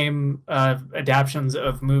video game adaptions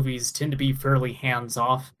of movies tend to be fairly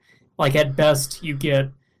hands-off. Like, at best, you get,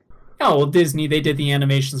 oh, well, Disney, they did the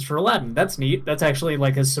animations for Aladdin. That's neat. That's actually,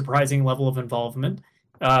 like, a surprising level of involvement.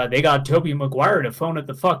 They got Tobey Maguire to phone it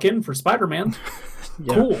the fuck in for Spider-Man.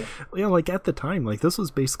 Yeah. Cool. Yeah, like, at the time, like, this was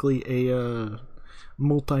basically a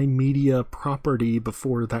multimedia property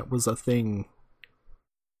before that was a thing.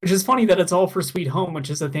 Which is funny that it's all for Sweet Home, which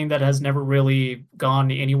is a thing that has never really gone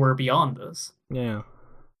anywhere beyond this. Yeah.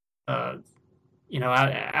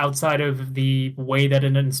 Outside of the way that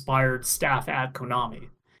it inspired staff at Konami.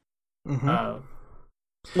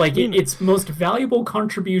 Mm-hmm. Its most valuable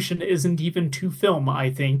contribution isn't even to film, I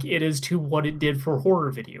think. It is to what it did for horror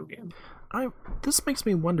video games. This makes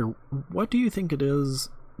me wonder, what do you think it is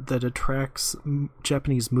that attracts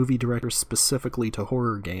Japanese movie directors specifically to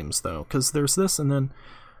horror games, though? Because there's this, and then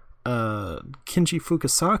Kinji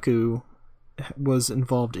Fukasaku was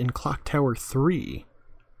involved in Clock Tower 3.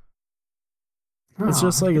 It's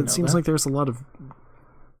just like, it seems like there's a lot of...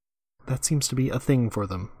 That seems to be a thing for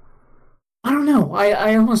them. I don't know.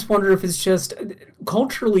 I almost wonder if it's just...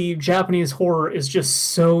 Culturally, Japanese horror is just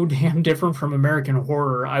so damn different from American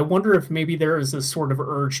horror. I wonder if maybe there is this sort of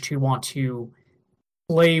urge to want to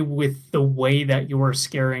play with the way that you are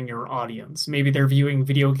scaring your audience. Maybe they're viewing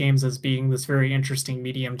video games as being this very interesting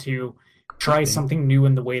medium to try something new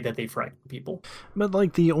in the way that they frighten people. But,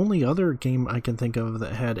 like, the only other game I can think of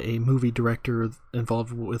that had a movie director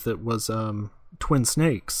involved with it was Twin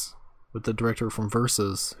Snakes, with the director from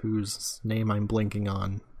Versus, whose name I'm blanking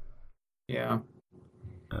on. Yeah.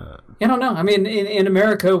 I don't know. I mean, in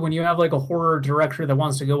America, when you have like a horror director that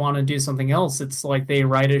wants to go on and do something else, it's like they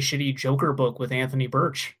write a shitty Joker book with Anthony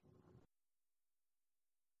Birch.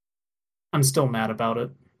 I'm still mad about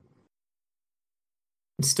it.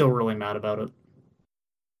 I'm still really mad about it.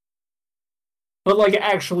 But like,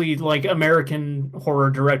 actually, like, American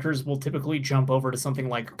horror directors will typically jump over to something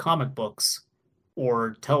like comic books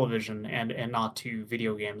or television and not to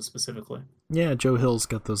video games specifically. Yeah, Joe Hill's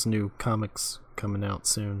got those new comics coming out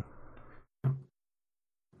soon.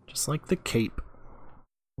 Just like The Cape.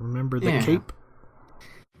 Remember The Cape?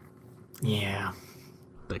 Yeah.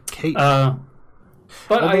 The Cape. But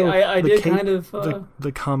I did Cape, kind of...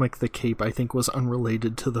 The comic The Cape, I think, was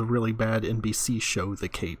unrelated to the really bad NBC show The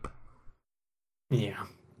Cape. Yeah.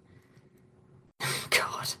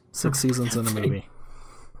 God. 6 seasons in a movie.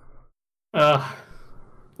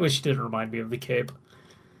 Wish you didn't remind me of The Cape.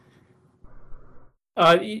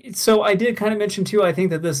 So I did kind of mention too, I think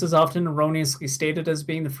that this is often erroneously stated as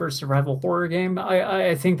being the first survival horror game.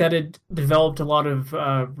 I think that it developed a lot of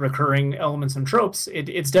recurring elements and tropes.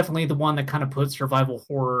 It's definitely the one that kind of put survival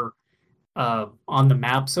horror on the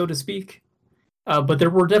map, so to speak. But there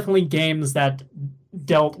were definitely games that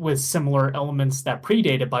dealt with similar elements that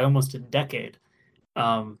predated by almost a decade.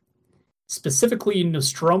 Um, Specifically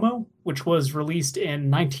Nostromo, which was released in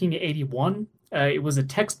 1981. It was a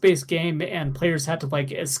text-based game, and players had to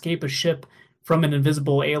like escape a ship from an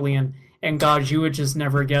invisible alien. And God, you would just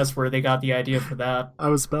never guess where they got the idea for that. I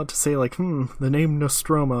was about to say, like, the name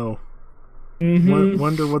Nostromo. Mm-hmm.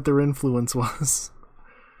 Wonder what their influence was.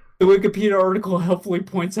 The Wikipedia article helpfully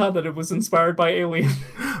points out that it was inspired by Alien.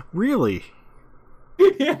 Really?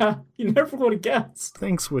 Yeah, you never would have guessed.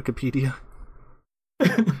 Thanks, Wikipedia.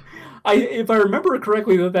 If I remember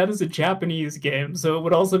correctly, that is a Japanese game, so it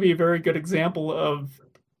would also be a very good example of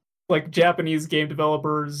like Japanese game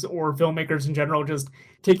developers or filmmakers in general just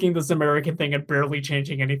taking this American thing and barely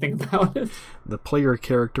changing anything about it. The player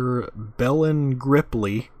character, Belen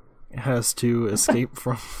Gripley, has to escape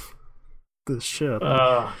from the ship.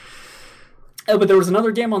 But there was another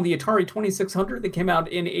game on the Atari 2600 that came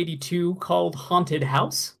out in '82 called Haunted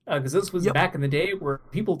House, because this was back in the day where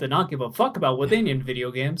people did not give a fuck about what they named video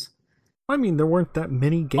games. I mean, there weren't that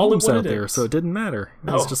many games out there, so it didn't matter.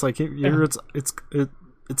 It's just like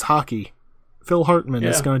it's hockey. Phil Hartman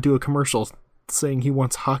is going to do a commercial saying he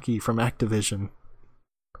wants hockey from Activision.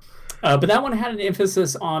 But that one had an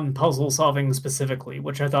emphasis on puzzle solving specifically,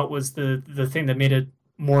 which I thought was the thing that made it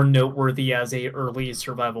more noteworthy as a early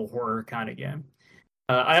survival horror kind of game.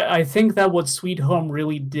 I think that what Sweet Home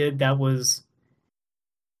really did, that was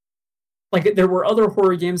like there were other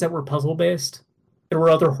horror games that were puzzle based. There were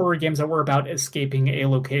other horror games that were about escaping a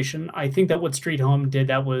location. I think that what Sweet Home did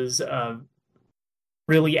that was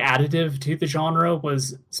really additive to the genre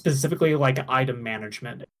was specifically like item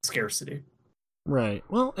management and scarcity. Right.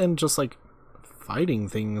 Well, and just like fighting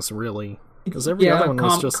things, really. Because every other one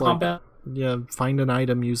was just combat. Like, find an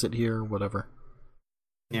item, use it here, whatever.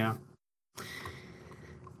 Yeah.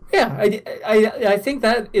 Yeah, I think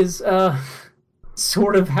that is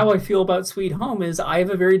sort of how I feel about Sweet Home. Is I have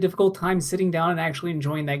a very difficult time sitting down and actually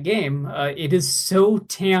enjoying that game. It is so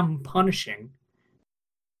damn punishing.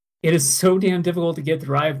 It is so damn difficult to get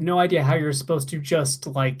through. I have no idea how you're supposed to just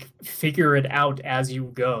like figure it out as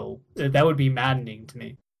you go. That would be maddening to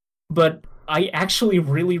me. But I actually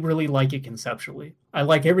really, really like it conceptually. I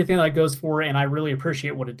like everything that it goes for, and I really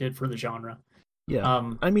appreciate what it did for the genre.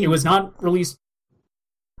 Yeah, I mean, it was not released.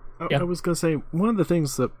 I was gonna say one of the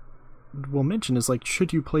things that we'll mention is like,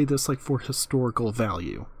 should you play this like for historical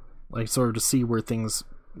value, like sort of to see where things,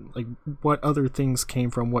 like what other things came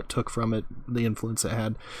from, what took from it, the influence it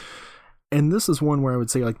had. And this is one where I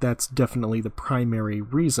would say like that's definitely the primary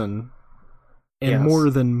reason, and more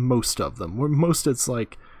than most of them. Where most it's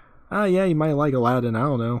like, yeah, you might like Aladdin, I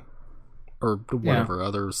don't know, or whatever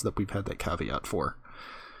others that we've had that caveat for.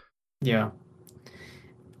 Yeah.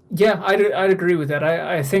 Yeah, I'd agree with that.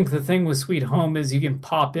 I think the thing with Sweet Home is you can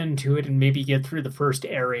pop into it and maybe get through the first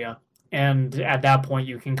area. And at that point,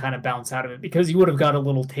 you can kind of bounce out of it because you would have got a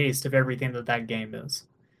little taste of everything that game is.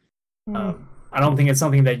 I don't think it's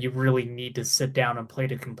something that you really need to sit down and play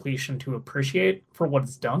to completion to appreciate for what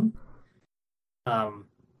it's done.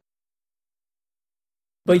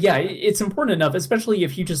 But yeah, it's important enough, especially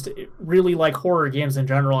if you just really like horror games in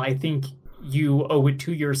general. I think you owe it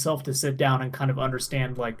to yourself to sit down and kind of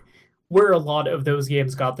understand like where a lot of those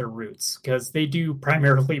games got their roots, because they do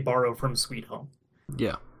primarily borrow from Sweet Home.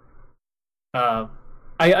 Yeah.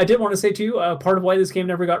 I did want to say too, part of why this game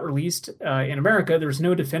never got released in America, there's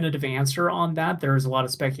no definitive answer on that. There's a lot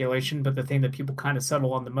of speculation, but the thing that people kind of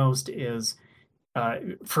settle on the most is,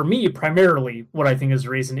 for me, primarily what I think is the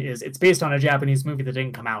reason is it's based on a Japanese movie that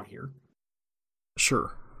didn't come out here.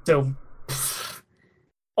 Sure. So,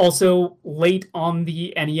 also late on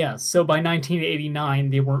the NES. So by 1989,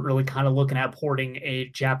 they weren't really kind of looking at porting a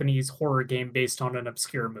Japanese horror game based on an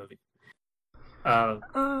obscure movie.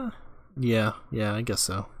 Yeah, I guess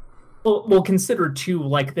so. Well, consider too,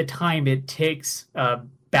 like the time it takes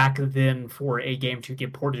back then for a game to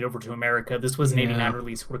get ported over to America. This was an 89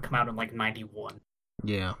 release, would have come out in like 91.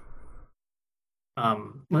 Yeah.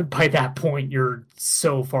 By that point, you're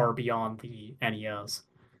so far beyond the NES.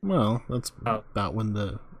 Well, that's about when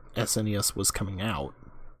the SNES was coming out.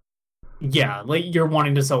 Yeah, like you're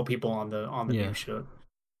wanting to sell people on the new shit.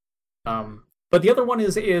 But the other one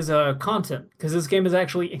is content, because this game is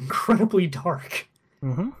actually incredibly dark.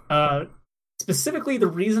 Mm-hmm. Specifically, the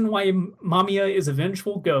reason why Mamiya is a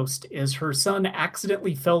vengeful ghost is her son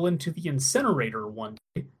accidentally fell into the incinerator one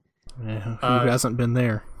day. Yeah, who hasn't been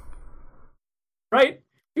there? Right?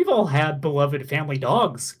 We've all had beloved family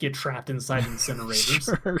dogs get trapped inside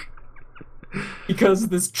incinerators. Sure. Because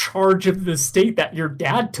this charge of the state that your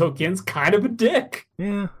dad took in's kind of a dick.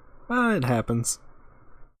 Yeah, it happens.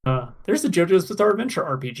 There's the JoJo's Bizarre Adventure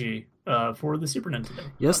RPG for the Super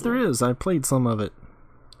Nintendo. Yes, there is. I played some of it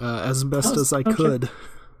as best as I could.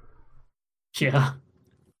 Yeah.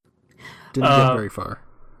 Didn't get very far.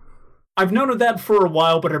 I've known of that for a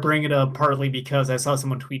while, but I bring it up partly because I saw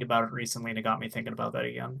someone tweet about it recently and it got me thinking about that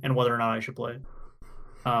again and whether or not I should play it.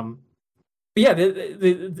 But yeah,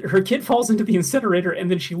 her kid falls into the incinerator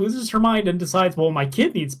and then she loses her mind and decides, well, my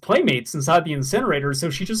kid needs playmates inside the incinerator, so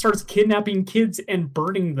she just starts kidnapping kids and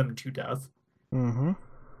burning them to death. Mm-hmm.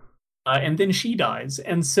 And then she dies.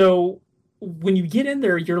 And so when you get in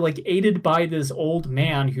there, you're like aided by this old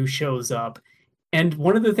man who shows up. And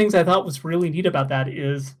one of the things I thought was really neat about that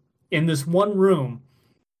is in this one room,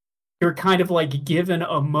 you're kind of like given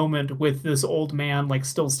a moment with this old man like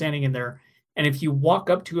still standing in there. And if you walk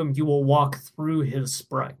up to him, you will walk through his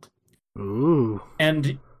sprite. Ooh.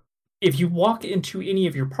 And if you walk into any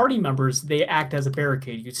of your party members, they act as a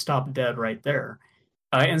barricade. You stop dead right there.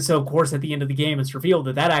 And so, of course, at the end of the game, it's revealed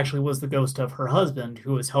that that actually was the ghost of her husband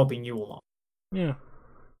who was helping you along. Yeah.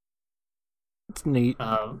 It's neat.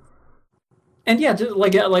 And yeah, just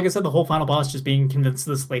like I said, the whole final boss just being convinced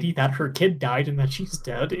this lady that her kid died and that she's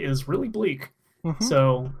dead is really bleak. Mm-hmm.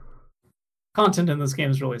 So, content in this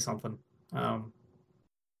game is really something.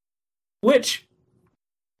 Which,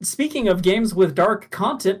 speaking of games with dark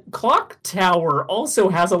content, Clock Tower also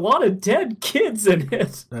has a lot of dead kids in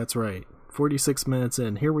it. That's right. 46 minutes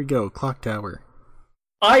in. Here we go. Clock Tower.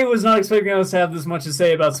 I was not expecting us to have this much to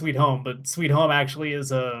say about Sweet Home, but Sweet Home actually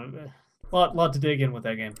is a lot to dig in with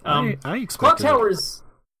that game. I expected Clock Tower is...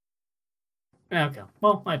 Okay,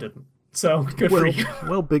 well, I didn't. So, good for you.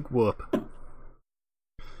 Well, big whoop.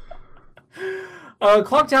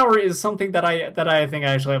 Clock Tower is something that I think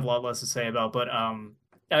I actually have a lot less to say about, but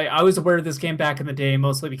I was aware of this game back in the day,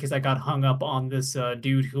 mostly because I got hung up on this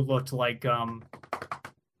dude who looked like...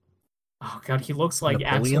 Oh god, he looks like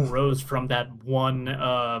Napoleon? Axl Rose from that one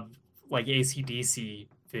like AC/DC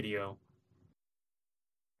video.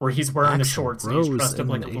 Where he's wearing the shorts and he's dressed up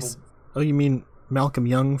like a little... Oh, you mean Malcolm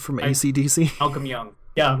Young from AC/DC? Malcolm Young.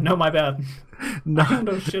 Yeah, no, my bad. I don't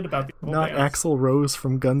know shit about these Not bands. Axl Rose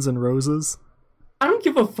from Guns N' Roses? I don't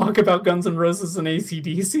give a fuck about Guns N' Roses and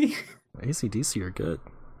AC/DC. AC/DC are good.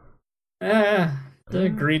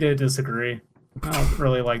 Agree to disagree. I don't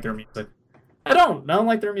really like their music. I don't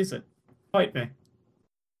like their music. Fight me.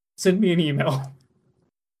 Send me an email.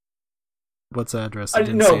 What's the address? I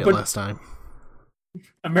didn't say it last time.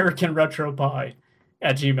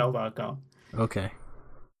 AmericanRetroPie@gmail.com. Okay.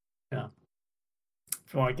 Yeah.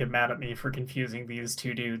 If you want to get mad at me for confusing these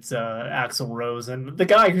two dudes, Axl Rose and the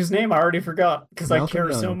guy whose name I already forgot because I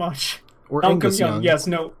care so much. Or Malcolm Angus Young. Yes,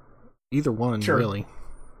 no. Either one, Sure. really.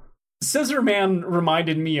 Scissor Man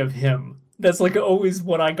reminded me of him. That's like always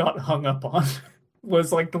what I got hung up on.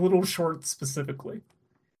 Was like the little shorts specifically.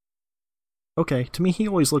 Okay, to me he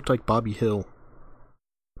always looked like Bobby Hill.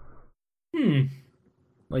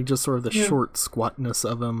 Like just sort of the short squatness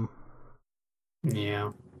of him.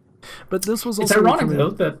 Yeah. But this was also... It's ironic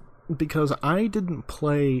though that... Because I didn't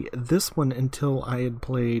play this one until I had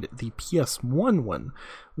played the PS1 one,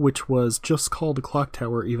 which was just called Clock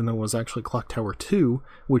Tower, even though it was actually Clock Tower 2,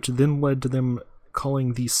 which then led to them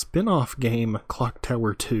calling the spin-off game Clock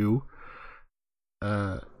Tower 2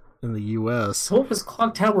 in the US. So what was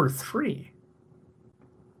Clock Tower 3?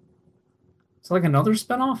 It's like another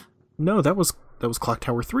spinoff? No, that was Clock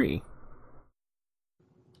Tower 3.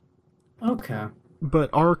 Okay.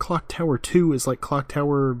 But our Clock Tower 2 is like Clock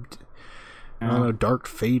Tower, I don't know, Dark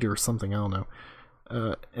Fate or something, I don't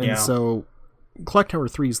know. So Clock Tower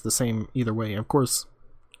 3 is the same either way. Of course,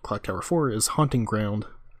 Clock Tower 4 is Haunting Ground,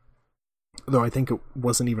 though I think it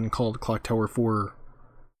wasn't even called Clock Tower 4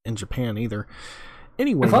 in Japan either.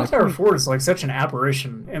 Anyway, Clock Tower 4 is like such an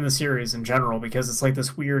aberration in the series in general because it's like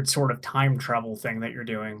this weird sort of time travel thing that you're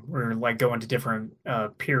doing where you're like going to different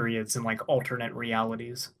periods and like alternate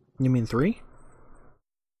realities. You mean 3?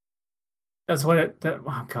 That's what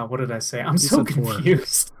oh god, what did I say? I'm so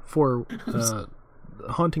confused. 4,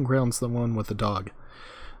 Haunting Ground's the one with the dog.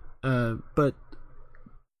 But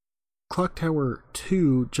Clock Tower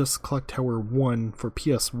 2, just Clock Tower 1 for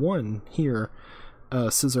PS1 here,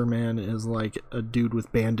 Scissor Man is like a dude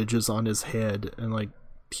with bandages on his head, and like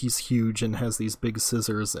he's huge and has these big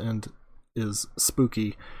scissors and is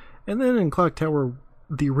spooky. And then in Clock Tower,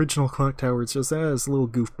 the original Clock Tower, it's just as a little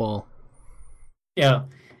goofball. Yeah.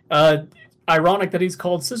 ironic that he's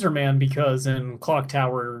called Scissor Man because in Clock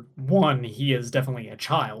Tower 1 he is definitely a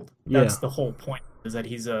child. That's the whole point, is that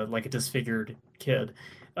he's a disfigured kid.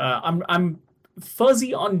 I'm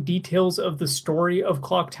fuzzy on details of the story of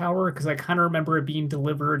Clock Tower because I kind of remember it being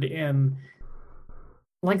delivered in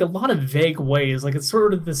like a lot of vague ways. Like it's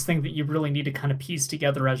sort of this thing that you really need to kind of piece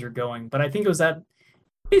together as you're going. But I think it was that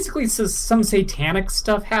basically some satanic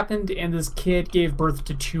stuff happened and this kid gave birth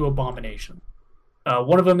to two abominations.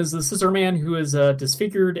 One of them is the Scissor Man, who is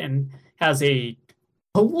disfigured and has a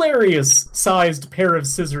hilarious sized pair of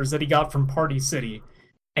scissors that he got from Party City,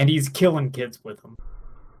 and he's killing kids with them.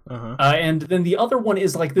 And then the other one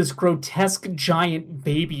is like this grotesque giant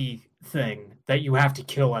baby thing that you have to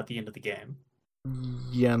kill at the end of the game.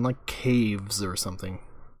 Yeah, in like caves or something.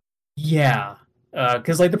 Yeah,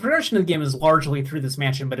 because like the progression of the game is largely through this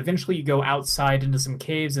mansion, but eventually you go outside into some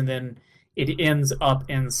caves, and then it ends up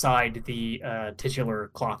inside the titular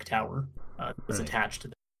clock tower that's attached to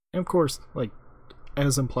it. And of course, like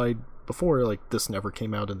as implied before, like this never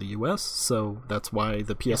came out in the US, so that's why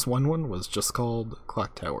the PS1 one was just called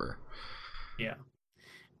Clock Tower. Yeah.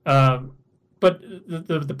 But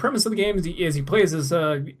the premise of the game is he plays as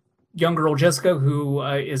young girl Jessica, who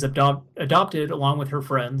is adopted along with her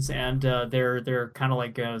friends, and they're kind of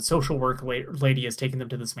like a social work lady has taken them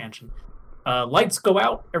to this mansion. Lights go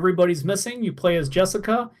out, everybody's missing. You play as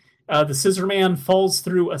Jessica. The Scissor Man falls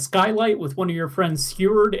through a skylight with one of your friends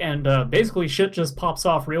skewered, and basically shit just pops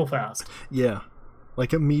off real fast. Yeah,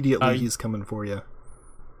 like immediately he's coming for you.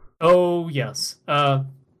 Oh yes.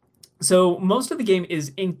 So most of the game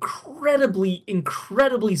is incredibly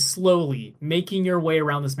slowly making your way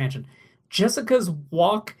around this mansion. Jessica's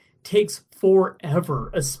walk takes forever,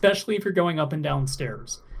 especially if you're going up and down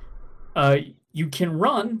stairs. You can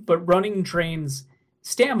run, but running drains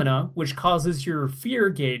stamina, which causes your fear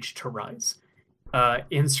gauge to rise.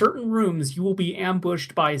 In certain rooms, you will be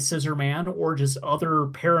ambushed by Scissor Man or just other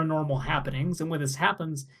paranormal happenings, and when this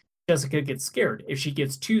happens, Jessica gets scared. If she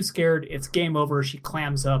gets too scared, it's game over. She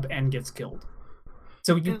clams up and gets killed.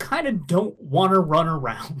 So you kind of don't want to run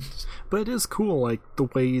around. But it is cool, like, the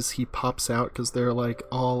ways he pops out, because they're, like,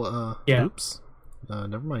 all, oops.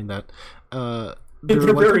 Never mind that. They're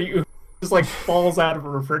like, very... just, like, falls out of a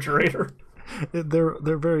refrigerator.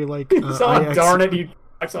 They're very, like... darn it, he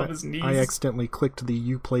knocks on his knees. I accidentally clicked the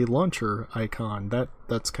Uplay Launcher icon.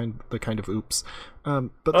 That's the kind of oops.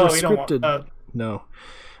 But they're scripted... No.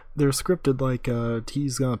 They're scripted like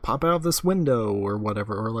he's gonna pop out of this window or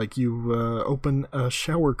whatever, or like you open a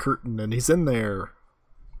shower curtain and he's in there.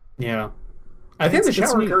 Yeah, I think the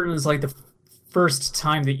shower curtain is like the first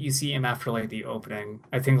time that you see him after like the opening.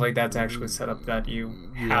 I think like that's actually set up that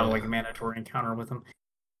you have like a mandatory encounter with him.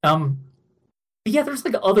 Yeah, there's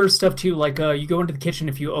like other stuff too. Like you go into the kitchen,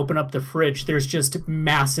 if you open up the fridge, there's just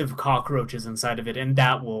massive cockroaches inside of it, and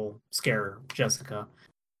that will scare Jessica.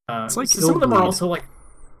 It's like so some of them are also like.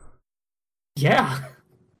 Yeah.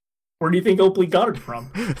 Where do you think Oakley got it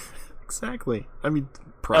from? Exactly. I mean,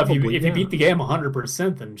 probably. If you beat the game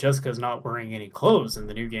 100%, then Jessica's not wearing any clothes in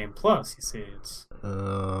the new game plus. You see, it's...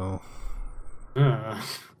 Oh.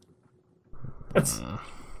 That's...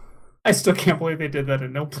 I still can't believe they did that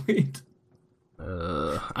in No Bleed.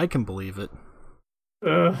 I can believe it.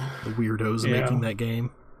 The weirdos making that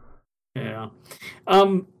game. Yeah.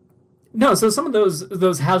 No, so some of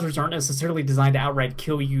those hazards aren't necessarily designed to outright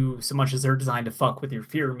kill you so much as they're designed to fuck with your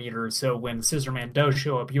fear meter, so when Scissor Man does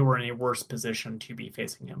show up, you are in a worse position to be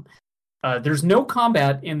facing him. There's no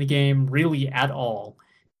combat in the game, really, at all.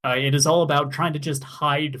 It is all about trying to just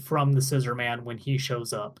hide from the Scissor Man when he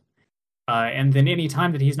shows up. And then any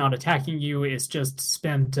time that he's not attacking you is just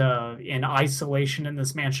spent in isolation in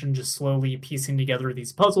this mansion, just slowly piecing together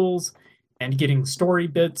these puzzles, and getting story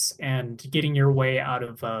bits, and getting your way out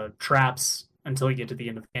of traps until you get to the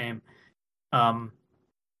end of the game.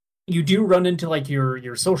 You do run into like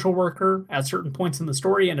your social worker at certain points in the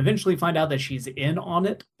story, and eventually find out that she's in on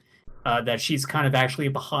it. That she's kind of actually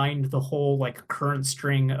behind the whole like current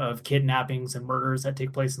string of kidnappings and murders that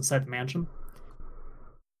take place inside the mansion.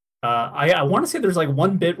 I want to say there's like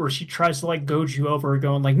one bit where she tries to like goad you over,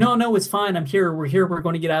 going like, no, it's fine. I'm here. We're here. We're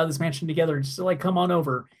going to get out of this mansion together. Just like, come on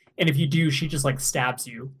over. And if you do, she just like stabs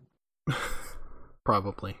you.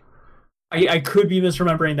 Probably. I could be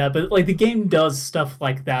misremembering that, but like the game does stuff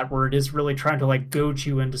like that where it is really trying to like goad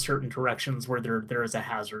you into certain directions where there is a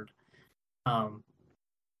hazard. And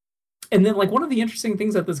then like one of the interesting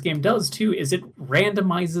things that this game does too is it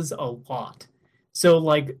randomizes a lot. So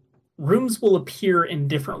like rooms will appear in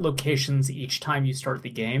different locations each time you start the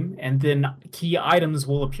game, and then key items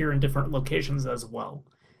will appear in different locations as well.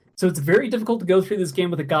 So it's very difficult to go through this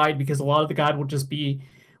game with a guide because a lot of the guide will just be,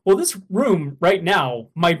 well, this room right now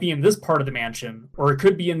might be in this part of the mansion, or it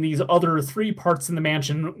could be in these other 3 parts in the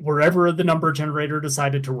mansion, wherever the number generator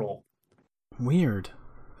decided to roll. Weird.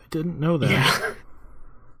 I didn't know that. Yeah.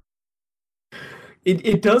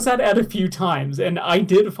 It does that at a few times, and I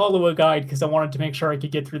did follow a guide because I wanted to make sure I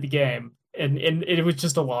could get through the game, and it was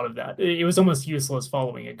just a lot of that. It was almost useless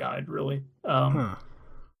following a guide, really. But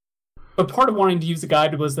part of wanting to use a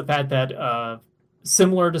guide was the fact that,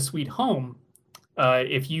 similar to Sweet Home,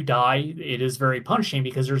 if you die, it is very punishing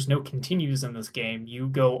because there's no continues in this game. You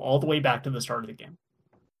go all the way back to the start of the game.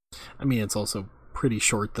 I mean, it's also pretty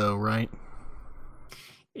short, though, right?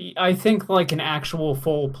 I think like an actual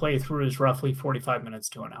full playthrough is roughly 45 minutes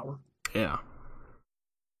to an hour. Yeah.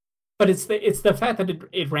 But it's the fact that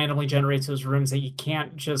it randomly generates those rooms that you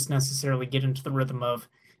can't just necessarily get into the rhythm of,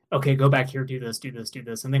 okay, go back here, do this,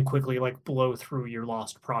 and then quickly like blow through your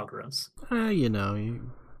lost progress. It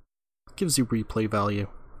gives you replay value.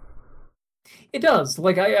 It does.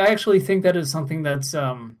 Like I actually think that is something that's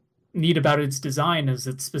neat about its design, is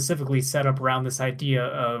it's specifically set up around this idea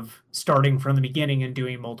of starting from the beginning and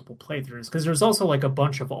doing multiple playthroughs. Because there's also like a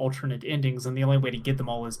bunch of alternate endings, and the only way to get them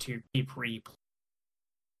all is to keep replaying.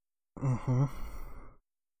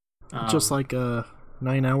 Just like 9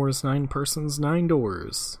 hours, 9 persons, 9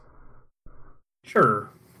 doors. Sure.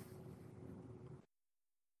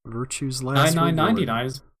 Virtue's last $99.99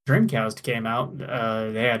 as Dreamcast came out. They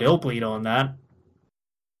had Illbleed on that.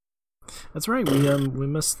 That's right. We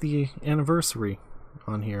missed the anniversary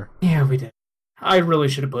on here. Yeah, we did. I really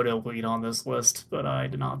should have put Illbleed on this list, but I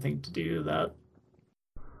did not think to do that.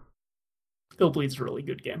 Illbleed's a really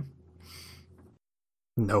good game.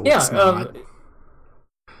 No, it's not.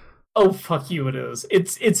 Oh, fuck you, it is.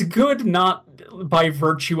 It's good not by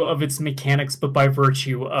virtue of its mechanics, but by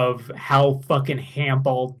virtue of how fucking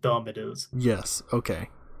handball dumb it is. Yes, okay.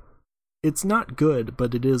 It's not good,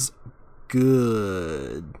 but it is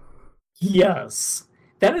good. Yes.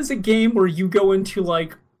 That is a game where you go into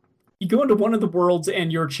one of the worlds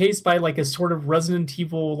and you're chased by like a sort of Resident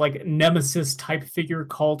Evil like nemesis type figure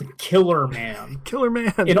called Killer Man. Killer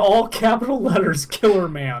Man. In all capital letters, Killer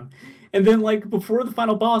Man. And then like before the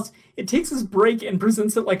final boss, it takes this break and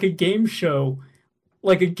presents it like a game show.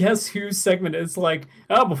 Like a Guess Who segment. It's like,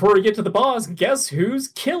 oh, before we get to the boss, guess who's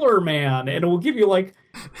Killer Man? And it will give you like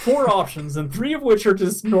 4 options, and 3 of which are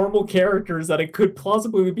just normal characters that it could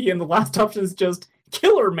plausibly be, and the last option is just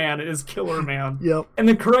Killer Man is Killer Man. Yep. And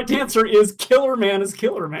the correct answer is Killer Man is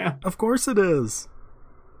Killer Man. Of course it is.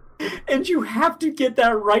 And you have to get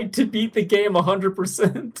that right to beat the game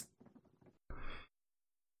 100%.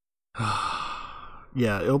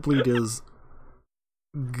 Yeah, Illbleed is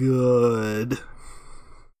good.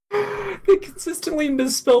 They consistently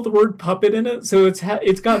misspell the word puppet in it, so it's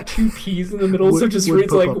got 2 P's in the middle, so it just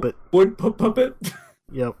reads like puppet. Wood puppet.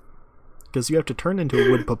 Yep. Because you have to turn into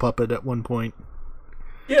a wood puppet at one point.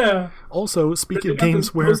 Yeah. Also, speaking of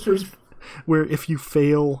games where if you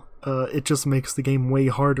fail, it just makes the game way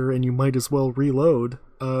harder and you might as well reload.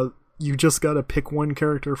 You just gotta pick one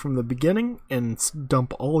character from the beginning and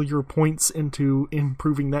dump all your points into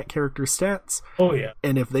improving that character's stats. Oh, yeah.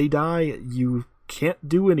 And if they die, you can't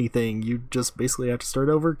do anything. You just basically have to start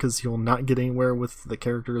over because you'll not get anywhere with the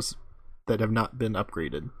characters that have not been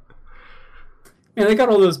upgraded. And they got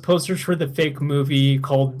all those posters for the fake movie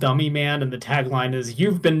called Dummy Man, and the tagline is,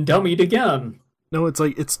 "You've been dummied again." No, it's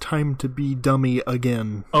like, it's time to be dummy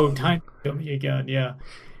again. Oh, time to dummy again, yeah.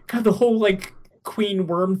 God, the whole, like, Queen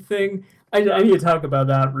Worm thing. I need to talk about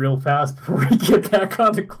that real fast before we get back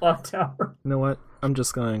on the Clock Tower. You know what? I'm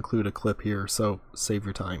just gonna include a clip here, so save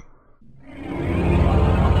your time.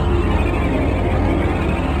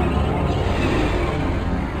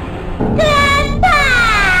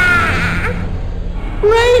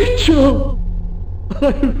 Rachel!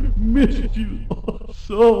 I've missed you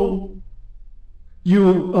so.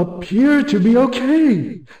 You appear to be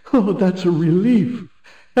okay. Oh, that's a relief.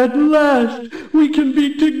 At last, we can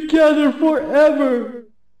be together forever.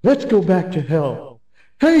 Let's go back to hell.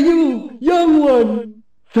 Hey, you, young one!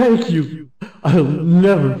 Thank you. I'll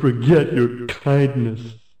never forget your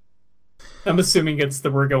kindness. I'm assuming it's the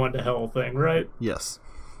we're going to hell thing, right? Yes.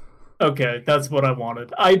 Okay, that's what I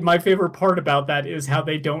wanted. My favorite part about that is how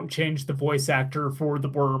they don't change the voice actor for the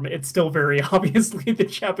worm. It's still very obviously the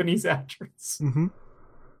Japanese actress. Mm-hmm.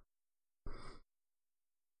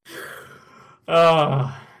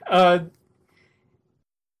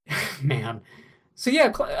 Man. So yeah,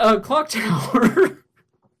 Clock Tower.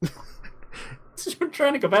 I'm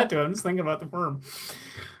trying to go back to it. I'm just thinking about the worm.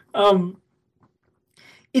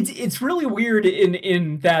 It's really weird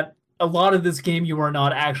in that a lot of this game, you are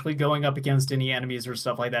not actually going up against any enemies or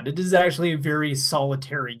stuff like that. It is actually a very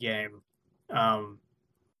solitary game.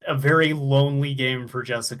 A very lonely game for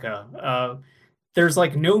Jessica. There's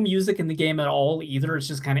like no music in the game at all either. It's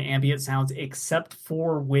just kind of ambient sounds, except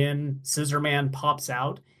for when Scissorman pops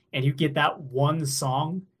out and you get that one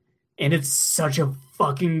song, and it's such a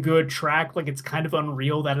fucking good track. Like, it's kind of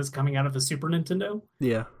unreal that is coming out of the Super Nintendo.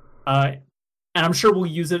 Yeah. And I'm sure we'll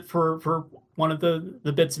use it for one of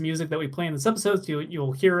the bits of music that we play in this episode. So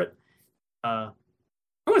you'll hear it. I'm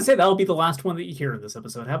going to say that'll be the last one that you hear in this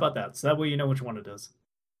episode. How about that? So that way you know which one it is.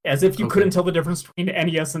 As if you couldn't tell the difference between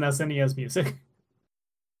NES and SNES music.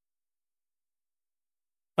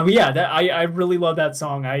 I mean, yeah, I really love that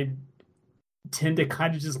song. I tend to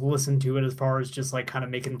kind of just listen to it as far as just like kind of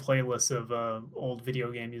making playlists of old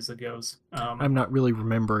video game music goes. I'm not really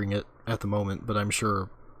remembering it at the moment, but I'm sure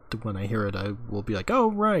when I hear it, I will be like, oh,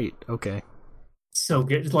 right, okay. So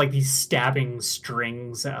good. Like these stabbing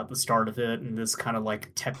strings at the start of it and this kind of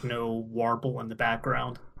like techno warble in the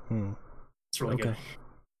background. It's really good.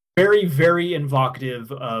 Very, very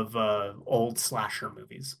evocative of old slasher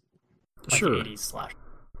movies. Like sure. 80s slasher.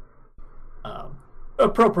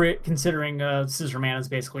 Appropriate considering Scissorman is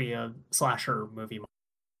basically a slasher movie.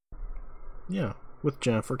 Yeah, with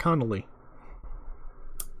Jennifer Connelly.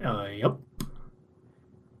 Yep.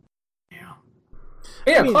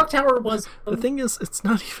 Yeah, I mean, Clock Tower was... The thing is, it's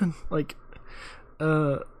not even, like...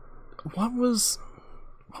 What was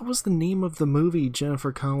the name of the movie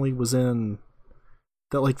Jennifer Connelly was in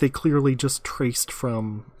that, like, they clearly just traced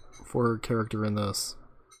for her character in this?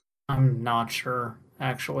 I'm not sure,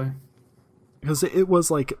 actually. Because it was,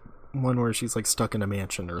 like, one where she's, like, stuck in a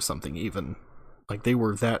mansion or something, even. Like, they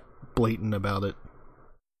were that blatant about it.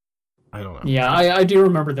 I don't know. Yeah, I do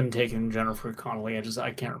remember them taking Jennifer Connelly.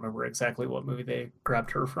 I can't remember exactly what movie they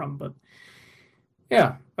grabbed her from, but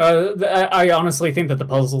yeah. I honestly think that the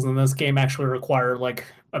puzzles in this game actually require like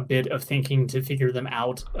a bit of thinking to figure them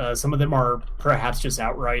out. Some of them are perhaps just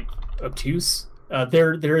outright obtuse.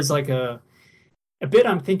 There is like a bit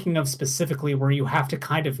I'm thinking of specifically where you have to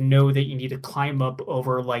kind of know that you need to climb up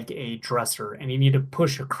over like a dresser and you need to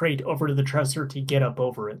push a crate over to the dresser to get up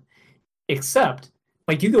over it. Except,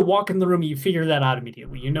 like, you could walk in the room and you figure that out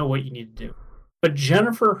immediately. You know what you need to do. But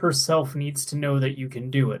Jennifer herself needs to know that you can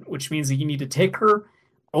do it, which means that you need to take her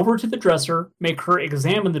over to the dresser, make her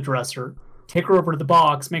examine the dresser, take her over to the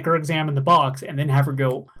box, make her examine the box, and then have her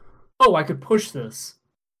go, oh, I could push this,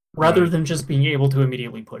 rather than just being able to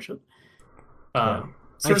immediately push it. So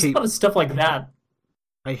there's a lot of stuff like that.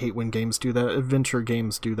 I hate when games do that. Adventure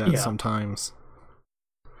games do that sometimes.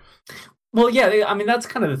 Well, yeah, I mean, that's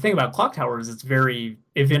kind of the thing about Clock Tower is it's very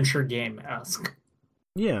adventure game-esque.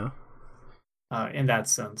 Yeah. In that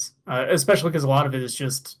sense. Especially because a lot of it is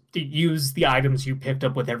just use the items you picked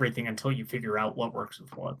up with everything until you figure out what works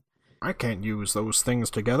with what. I can't use those things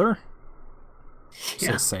together,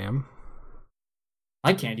 says Sam.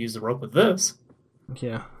 I can't use the rope with this.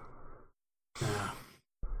 Yeah.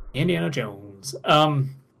 Indiana Jones.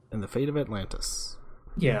 And the Fate of Atlantis.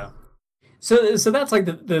 Yeah. So that's like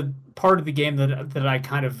the part of the game that I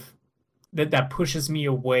kind of that pushes me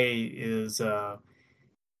away is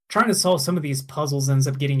trying to solve some of these puzzles ends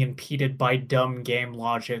up getting impeded by dumb game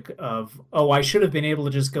logic of, oh, I should have been able to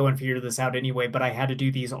just go and figure this out anyway, but I had to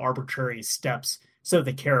do these arbitrary steps so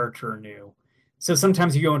the character knew. So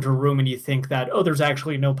sometimes you go into a room and you think that, oh, there's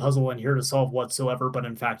actually no puzzle in here to solve whatsoever, but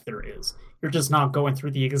in fact there is. You're just not going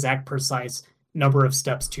through the exact precise number of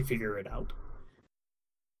steps to figure it out.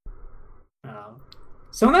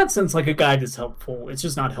 So in that sense, like, a guide is helpful. It's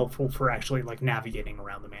just not helpful for actually like navigating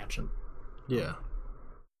around the mansion. Yeah.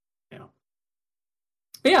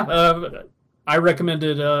 But yeah, I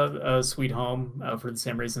recommended Sweet Home for the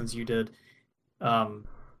same reasons you did. I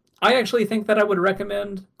actually think that I would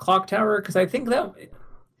recommend Clock Tower because I think that,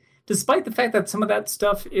 despite the fact that some of that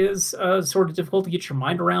stuff is sort of difficult to get your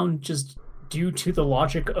mind around just due to the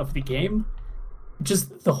logic of the game,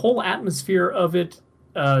 just the whole atmosphere of it,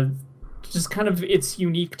 just kind of its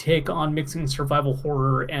unique take on mixing survival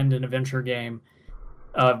horror and an adventure game,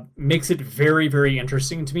 makes it very, very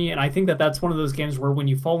interesting to me. And I think that that's one of those games where when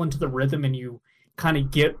you fall into the rhythm and you kind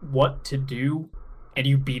of get what to do and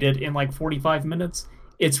you beat it in like 45 minutes,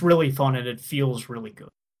 it's really fun and it feels really good.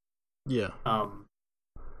 Yeah.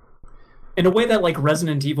 In a way that like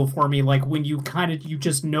Resident Evil for me, like when you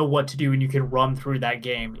just know what to do and you can run through that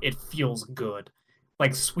game, it feels good.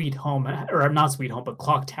 Like Sweet Home, or not Sweet Home, but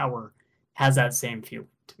Clock Tower has that same feeling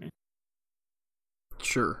to me.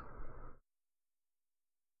 Sure.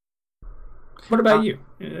 What about you?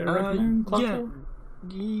 Clock Tower?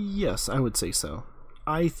 Yes, I would say so.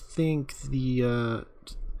 I think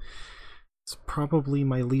It's probably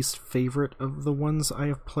my least favorite of the ones I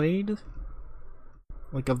have played.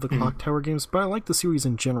 Like, of the Clock Tower games. But I like the series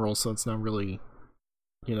in general, so it's not really,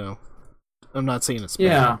 I'm not saying it's bad.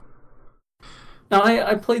 Yeah. Now,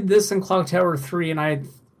 I played this in Clock Tower 3, and I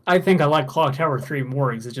think I like Clock Tower 3 more,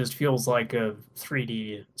 because it just feels like a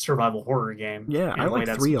 3D survival horror game. Yeah, I like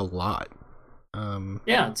 3 a lot.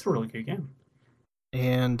 Yeah, it's a really good game.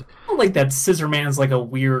 And I don't like that Scissor Man's like a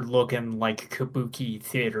weird looking like kabuki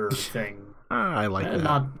theater thing. I like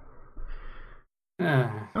that.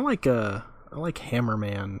 I like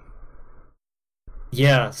Hammerman.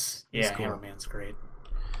 Yes. Yeah, cool. Hammerman's great.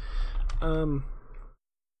 And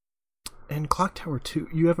Clock Tower 2,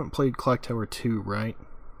 you haven't played Clock Tower 2, right?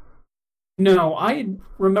 No, I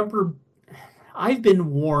remember I've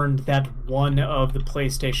been warned that one of the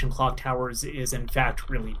PlayStation Clock Towers is in fact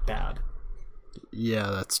really bad. Yeah,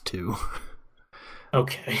 that's 2.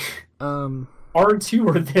 Okay. R2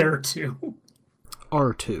 or there 2?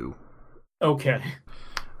 R2. Okay.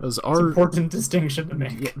 It's an important distinction to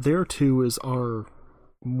make. Yeah, there 2 is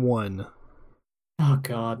R1. Oh,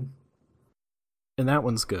 God. And that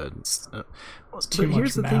one's good. But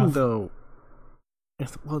here's the thing, though.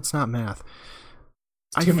 Well, it's not math.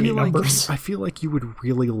 It's too many numbers. I feel like you would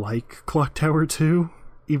really like Clock Tower 2,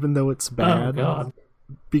 even though it's bad. Oh, God.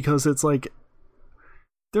 Because it's like,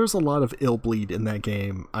 there's a lot of ill bleed in that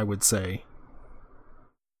game, I would say.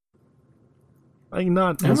 Like,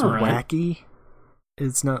 not as wacky.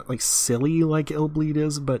 It's not, like, silly like ill bleed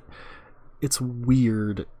is, but it's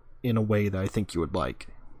weird in a way that I think you would like.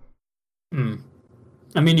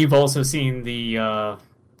 I mean, you've also seen the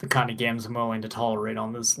kind of games I'm willing to tolerate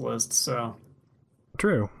on this list, so...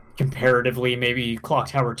 True. Comparatively, maybe Clock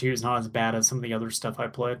Tower 2 is not as bad as some of the other stuff I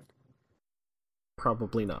played.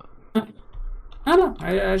 Probably not. I don't know.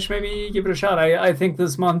 I should maybe give it a shot. I think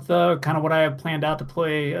this month, kind of what I have planned out to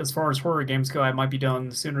play as far as horror games go, I might be done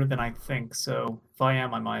sooner than I think. So if I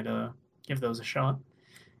am, I might give those a shot.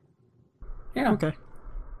 Yeah. Okay.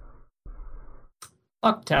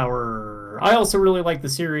 Clock Tower. I also really like the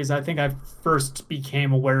series. I think I first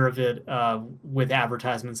became aware of it with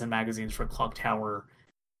advertisements in magazines for Clock Tower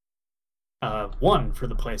 1 for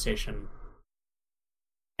the PlayStation.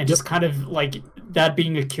 And just kind of like that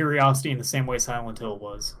being a curiosity in the same way Silent Hill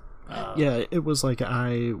was. Yeah, it was like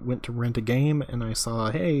I went to rent a game and I saw,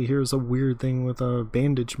 hey, here's a weird thing with a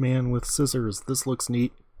bandage man with scissors. This looks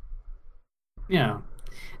neat. Yeah.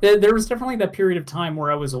 There was definitely that period of time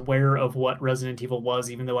where I was aware of what Resident Evil was,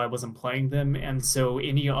 even though I wasn't playing them. And so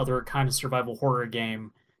any other kind of survival horror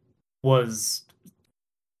game was,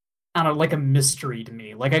 I don't know, like a mystery to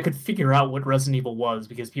me. Like I could figure out what Resident Evil was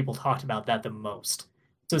because people talked about that the most.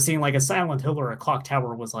 So seeing like a Silent Hill or a Clock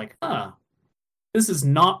Tower was like, this is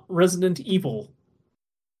not Resident Evil.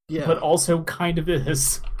 Yeah. But also kind of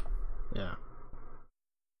is. Yeah.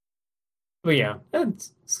 But yeah,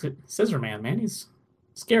 that's Scissor Man, he's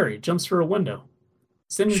scary. Jumps through a window.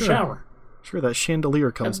 It's in the shower. Sure, that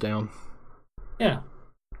chandelier comes down. Yeah.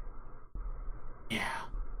 Yeah.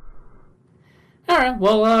 Alright,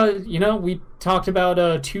 well, we talked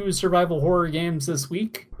about 2 survival horror games this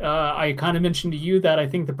week. I kind of mentioned to you that I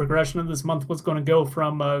think the progression of this month was going to go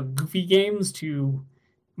from goofy games to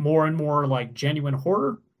more and more like genuine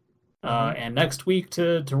horror. And next week,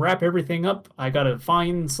 to wrap everything up, I got a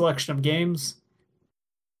fine selection of games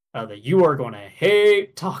that you are going to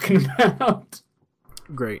hate talking about.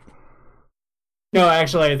 Great. No,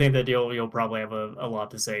 actually, I think that you'll probably have a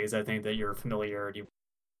lot to say, because I think that your familiarity,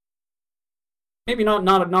 maybe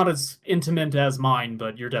not as intimate as mine,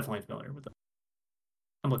 but you're definitely familiar with it.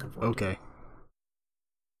 I'm looking forward to it.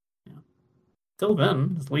 Yeah. Till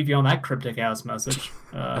then, let's leave you on that cryptic-ass message.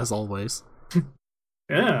 As always.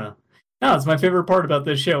 Yeah. No, it's my favorite part about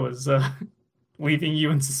this show is leaving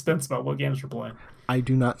you in suspense about what games we're playing. I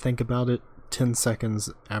do not think about it 10 seconds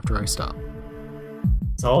after I stop.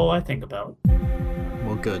 That's all I think about.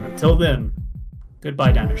 Well, good. Until then,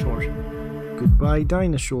 goodbye, dinosaurs. Goodbye,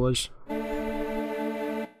 dinosaurs.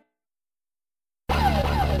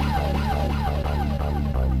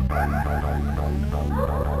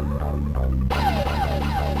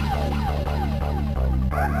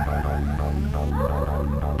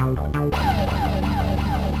 Bye.